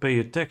give me pay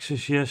your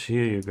taxes? Yes,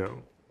 here you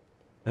go.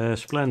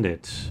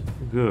 Splendid.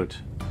 Good.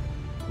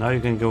 Now you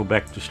can go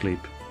back to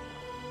sleep.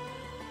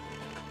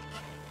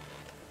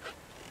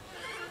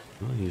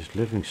 Well, he's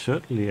living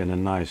certainly in a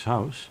nice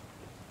house.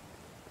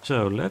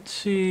 So let's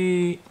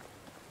see.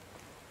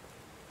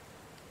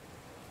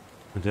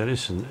 There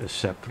is a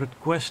separate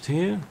quest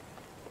here.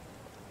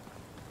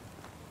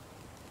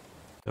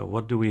 So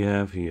what do we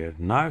have here?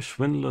 Knife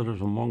swindlers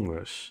among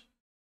us.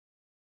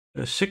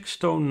 6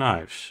 stone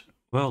knives.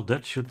 Well,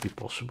 that should be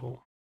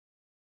possible.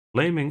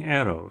 Flaming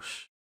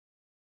arrows.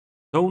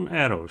 Stone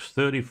arrows,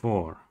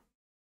 34.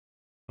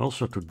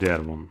 Also to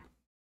Derwan.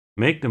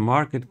 Make the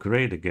market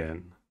great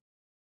again.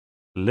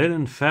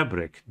 Linen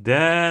fabric.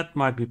 That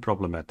might be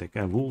problematic.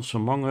 And wolves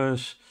among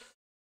us.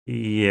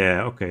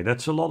 Yeah, okay,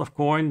 that's a lot of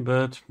coin,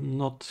 but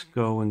not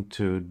going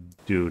to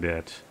do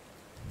that.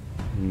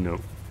 No.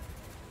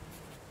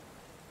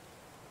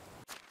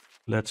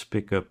 Let's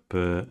pick up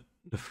the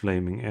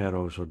flaming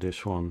arrows or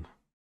this one.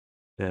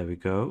 There we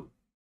go.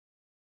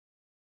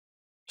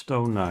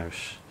 stone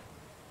knives.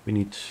 We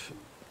need to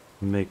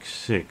make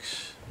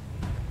 6.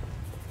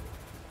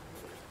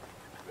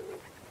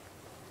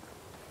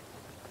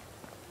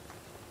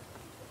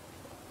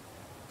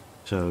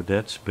 So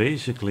that's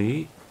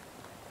basically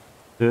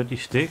 30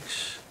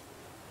 sticks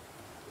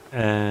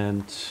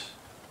and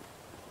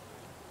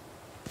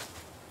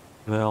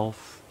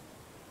 12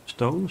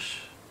 stones,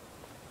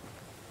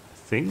 I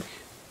think,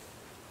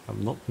 if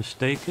I'm not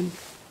mistaken.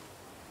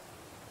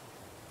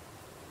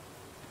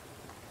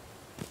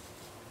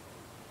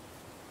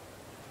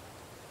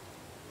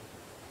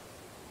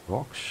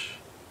 Rocks.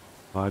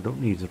 I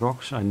don't need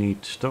rocks, I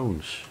need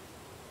stones.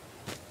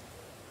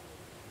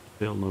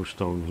 Still no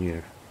stone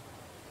here.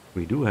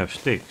 We do have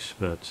sticks,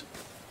 but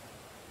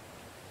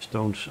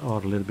stones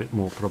are a little bit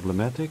more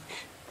problematic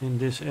in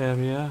this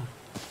area.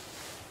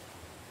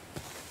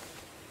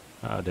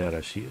 Ah, there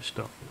I see a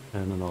stone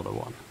and another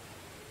one.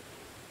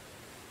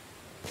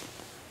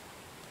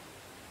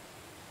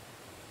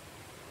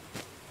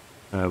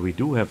 We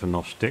do have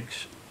enough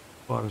sticks,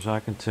 as far as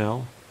I can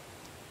tell.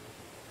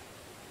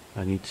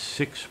 I need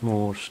 6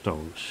 more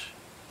stones.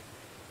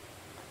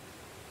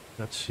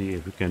 Let's see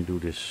if we can do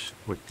this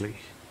quickly.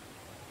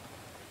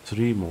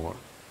 3 more.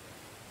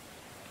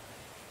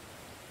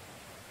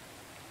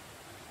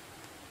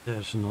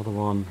 There's another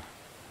one.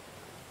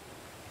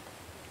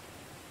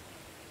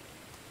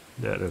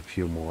 There are a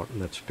few more.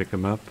 Let's pick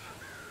them up.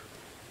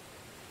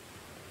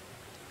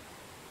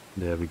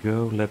 There we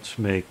go. Let's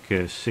make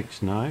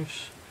 6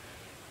 knives.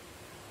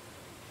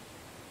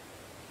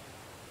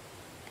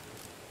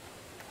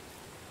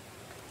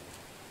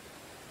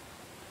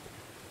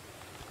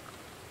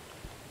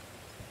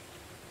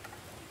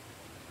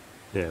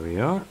 There we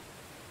are.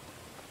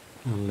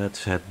 And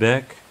let's head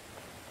back,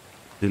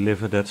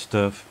 deliver that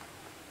stuff.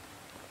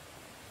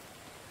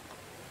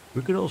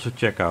 We could also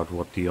check out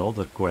what the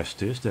other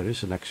quest is. There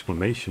is an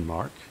exclamation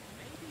mark.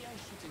 Maybe I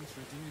should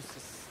introduce a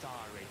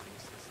star rating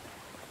system.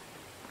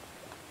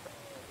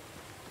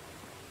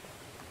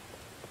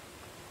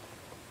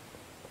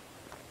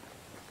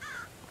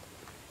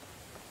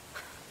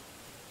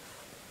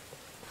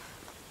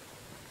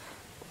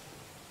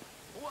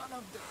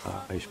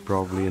 He's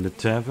probably in the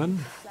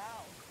tavern.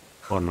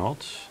 Or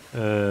not.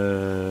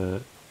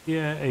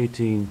 Yeah,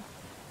 18.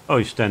 Oh,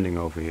 he's standing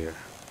over here.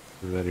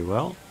 Very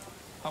well.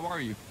 How are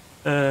you?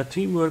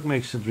 Teamwork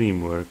makes the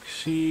dream work.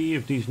 See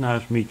if these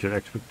knives meet your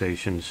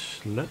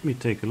expectations. Let me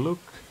take a look.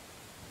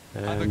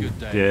 Have a good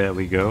day. There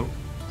we go.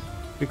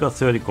 We got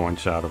 30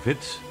 coins out of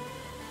it.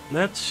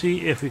 Let's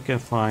see if we can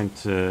find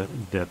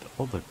that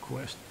other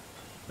quest.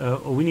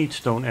 Oh, we need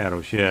stone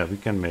arrows. Yeah, we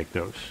can make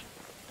those.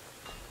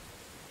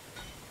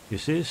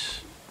 Is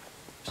this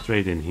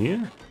straight in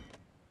here?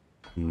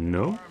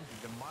 No.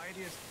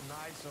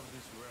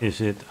 Is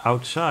it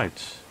outside?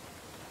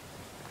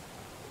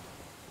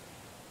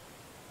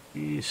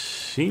 It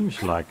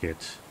seems like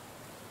it.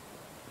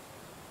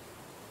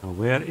 Now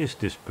where is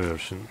this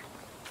person?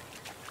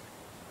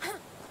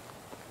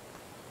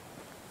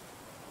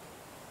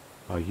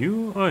 Are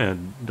you? Oh yeah,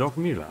 Dog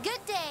Mila.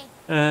 Good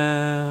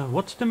day.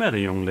 What's the matter,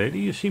 young lady?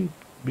 You seem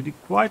to be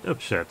quite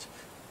upset.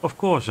 Of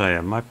course I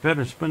am. My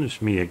parents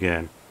punished me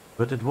again.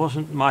 But it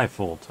wasn't my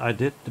fault. I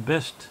did the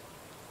best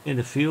in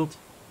the field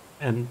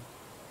and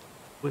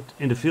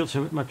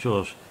with my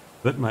chores.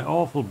 But my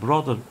awful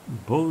brother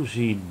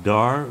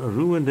Bozidar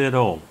ruined it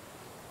all.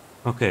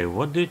 Okay,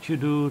 what did you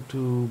do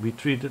to be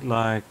treated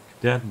like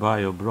that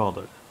by your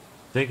brother?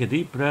 Take a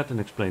deep breath and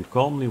explain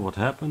calmly what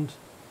happened.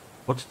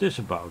 What's this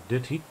about?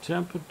 Did he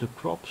trample the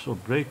crops or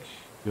break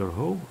your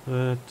hoe?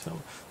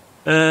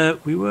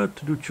 We were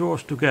to do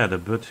chores together,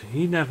 but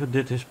he never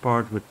did his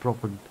part with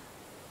proper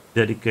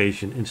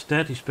dedication.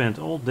 Instead, he spent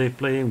all day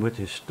playing with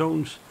his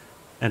stones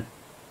and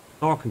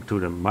talking to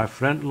them. My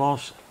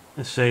friend-in-laws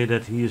say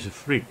that he is a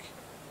freak.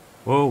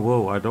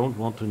 Whoa, I don't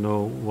want to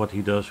know what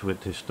he does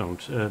with his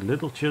stones.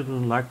 Little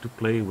children like to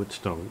play with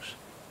stones.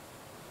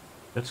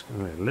 That's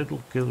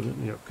little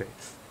children, yeah, okay.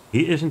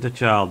 He isn't a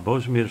child.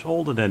 Bozimir is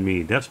older than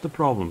me. That's the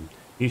problem.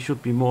 He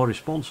should be more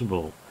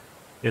responsible.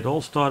 It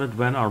all started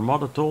when our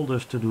mother told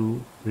us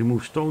to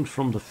remove stones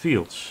from the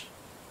fields.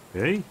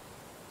 Okay?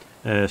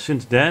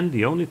 Since then,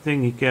 the only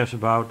thing he cares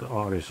about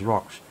are his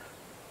rocks.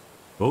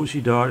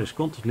 Bozidar is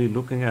constantly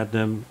looking at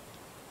them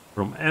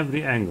from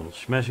every angle,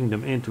 smashing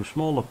them into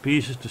smaller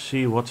pieces to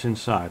see what's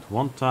inside.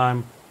 One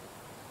time,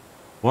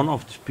 one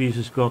of these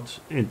pieces got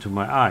into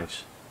my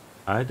eyes.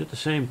 I did the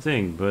same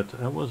thing, but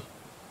I was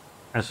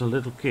as a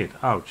little kid.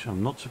 Ouch,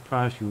 I'm not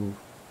surprised you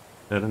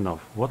had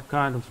enough. What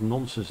kind of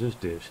nonsense is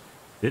this?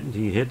 Didn't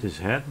he hit his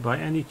head by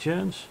any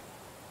chance?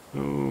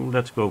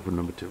 Let's go for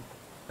number 2.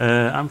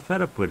 I'm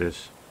fed up with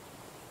this.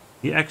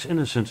 He acts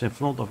innocent in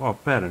front of our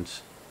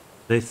parents.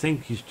 They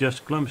think he's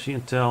just clumsy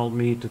and tell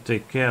me to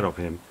take care of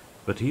him,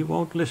 but he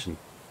won't listen.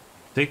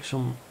 Talk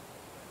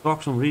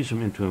some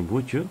reason into him,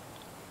 would you?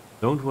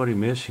 Don't worry,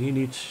 miss, he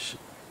needs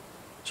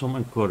some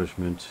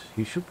encouragement.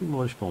 He should be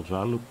more responsible.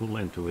 I'll look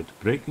into it.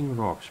 Breaking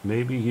rocks.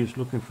 Maybe he's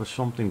looking for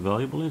something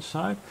valuable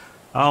inside?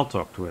 I'll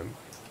talk to him.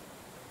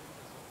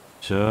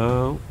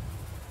 So,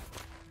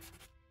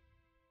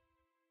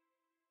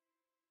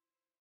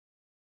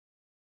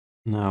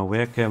 Now,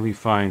 where can we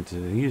find?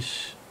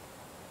 He's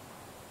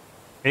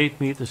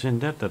 8 meters in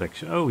that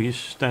direction. Oh, he's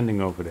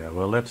standing over there.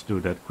 Well, let's do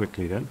that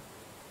quickly then.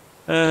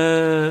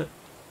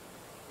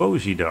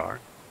 Bozidar.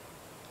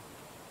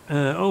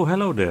 Oh,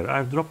 hello there.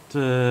 I've dropped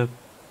a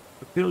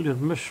peculiar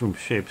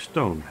mushroom-shaped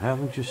stone.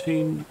 Haven't you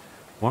seen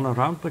one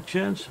around by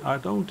chance? I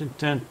don't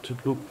intend to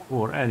look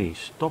for any.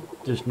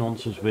 Stop this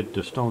nonsense with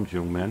the stones,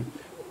 young man.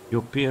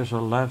 Your peers are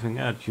laughing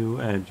at you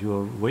and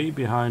you're way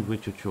behind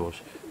with your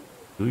chores.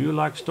 Do you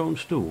like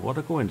stones too? What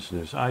a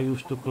coincidence. I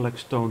used to collect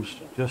stones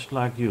just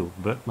like you,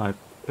 but my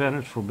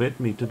parents forbid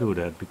me to do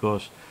that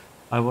because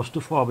I was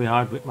too far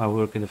behind with my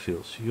work in the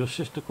fields. Your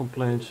sister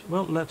complains.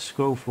 Well, let's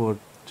go for it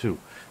too.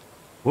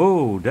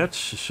 Whoa,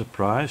 that's a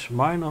surprise.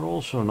 Mine are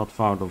also not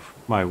fond of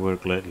my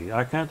work lately.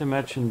 I can't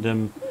imagine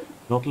them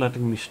not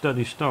letting me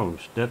study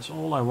stones. That's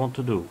all I want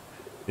to do.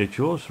 Did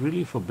yours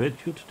really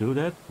forbid you to do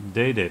that?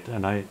 They did,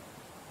 and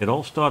it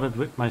all started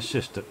with my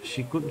sister.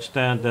 She couldn't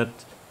stand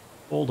that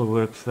all the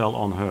work fell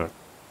on her.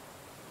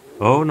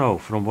 Oh no,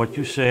 from what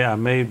you say I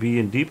may be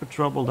in deeper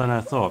trouble than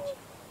I thought.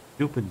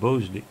 Stupid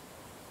Bozidar,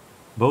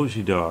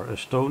 a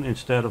stone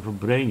instead of a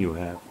brain you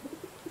have.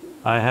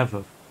 I have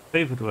a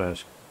favor to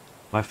ask.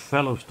 My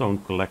fellow stone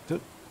collector,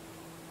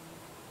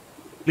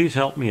 please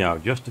help me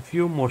out. Just a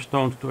few more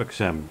stones to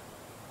examine.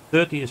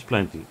 30 is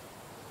plenty.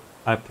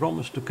 I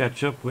promise to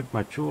catch up with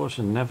my chores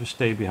and never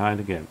stay behind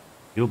again.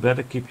 You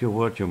better keep your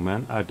word, young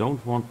man. I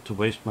don't want to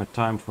waste my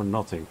time for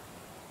nothing.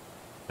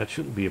 That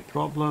shouldn't be a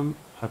problem.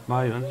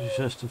 Admire your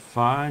enthusiasm.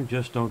 Fine,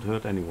 just don't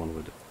hurt anyone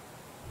with it.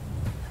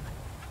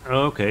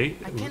 Okay.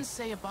 I can't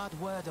say a bad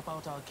word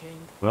about our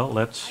king. Well,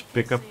 let's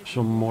pick up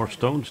some more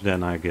stones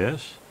then, I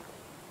guess.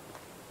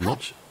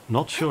 Not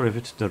sure if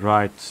it's the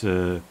right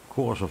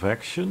course of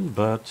action,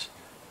 but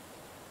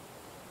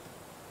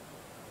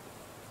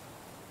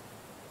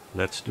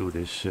let's do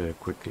this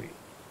quickly.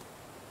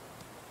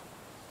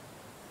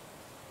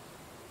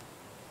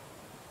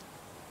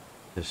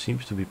 There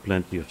seems to be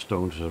plenty of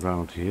stones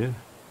around here.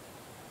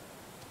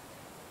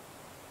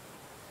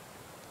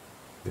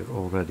 We're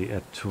already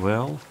at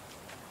 12.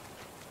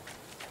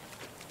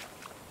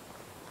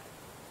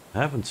 I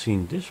haven't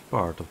seen this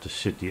part of the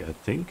city, I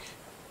think.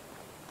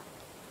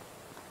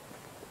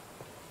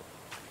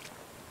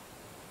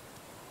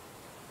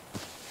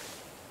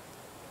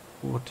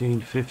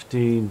 14,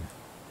 15.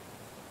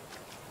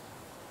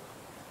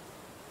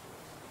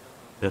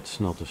 That's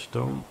not a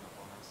stone.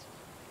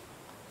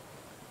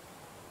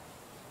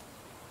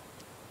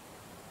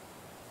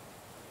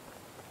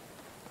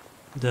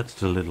 That's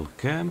the little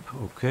camp,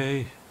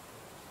 okay.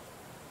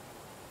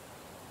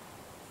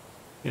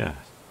 Yeah,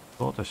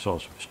 thought I saw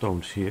some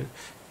stones here.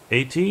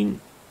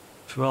 18,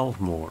 12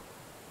 more.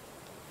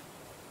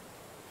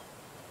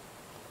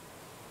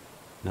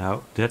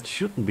 Now, that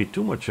shouldn't be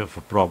too much of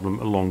a problem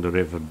along the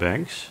river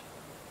banks.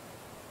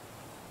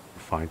 To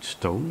find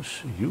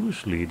stones,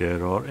 usually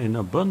there are in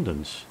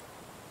abundance.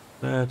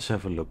 Let's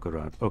have a look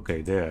around.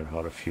 Okay, there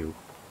are a few.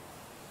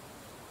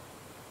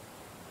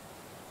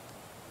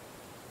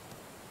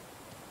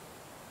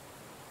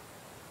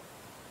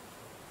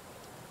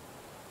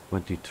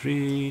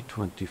 $23,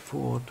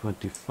 $24,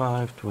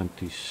 $25,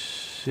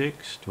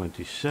 $26,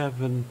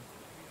 $27,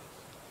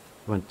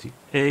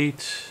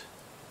 $28,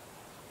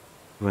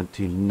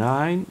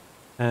 $29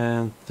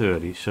 and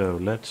 $30. So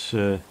let's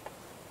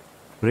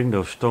bring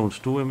those stones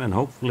to him and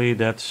hopefully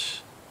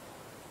that's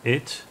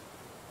it.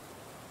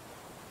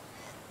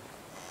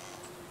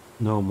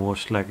 No more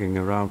slacking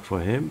around for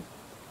him.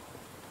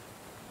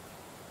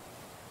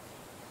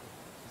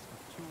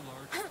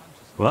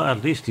 Well,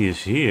 at least he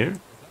is here,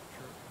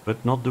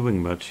 but not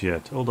doing much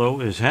yet. Although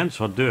his hands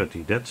are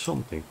dirty, that's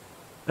something.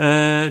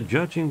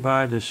 Judging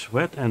by the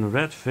sweat and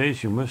red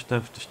face, you must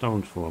have the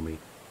stones for me.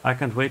 I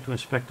can't wait to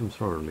inspect them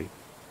thoroughly.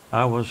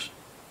 I was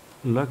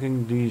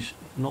lugging these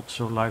not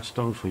so light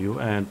stones for you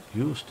and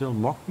you still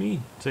mock me?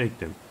 Take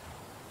them.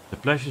 The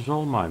pleasure's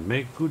all mine.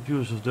 Make good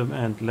use of them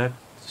and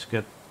let's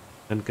get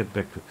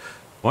back to...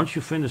 Once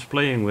you finish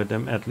playing with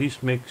them, at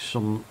least make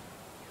some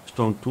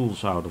stone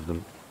tools out of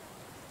them.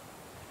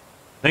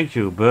 Thank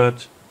you,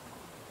 but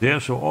they're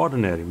so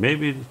ordinary.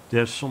 Maybe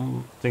there's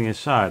something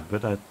inside,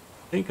 but I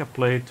think I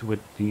played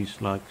with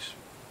these like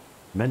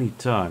many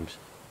times.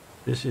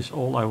 This is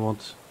all I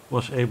was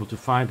able to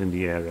find in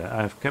the area.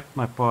 I have kept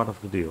my part of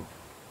the deal.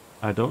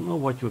 I don't know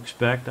what you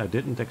expect. I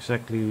did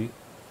exactly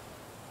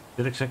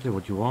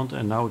what you want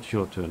and now it's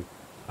your turn.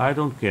 I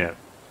don't care.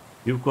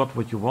 You've got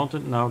what you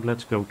wanted, now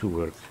let's go to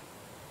work.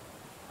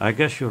 I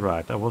guess you're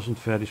right, I wasn't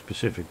very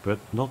specific, but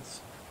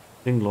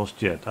nothing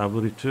lost yet. I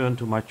will return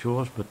to my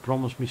chores, but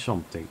promise me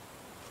something.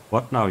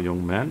 What now,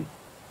 young man?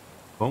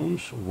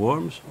 Bones,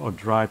 worms or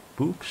dried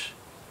poops?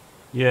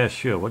 Yeah,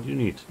 sure, what do you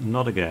need?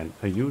 Not again.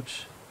 A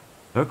huge...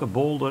 Hug a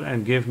boulder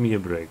and give me a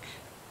break.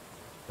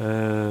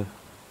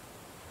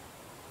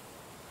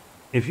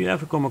 If you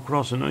ever come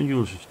across an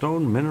unusual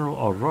stone, mineral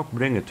or rock,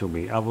 bring it to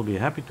me. I will be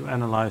happy to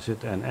analyze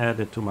it and add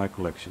it to my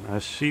collection. I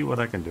see what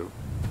I can do.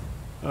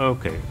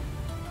 Okay.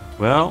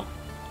 Well,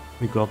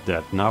 We got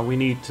that. Now we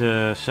need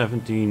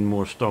 17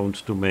 more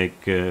stones to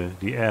make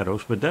the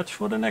arrows, but that's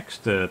for the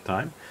next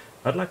time.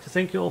 I'd like to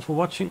thank you all for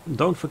watching.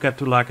 Don't forget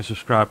to like and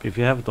subscribe if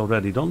you haven't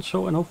already done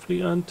so, and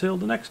hopefully until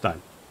the next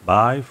time.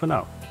 Bye for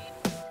now.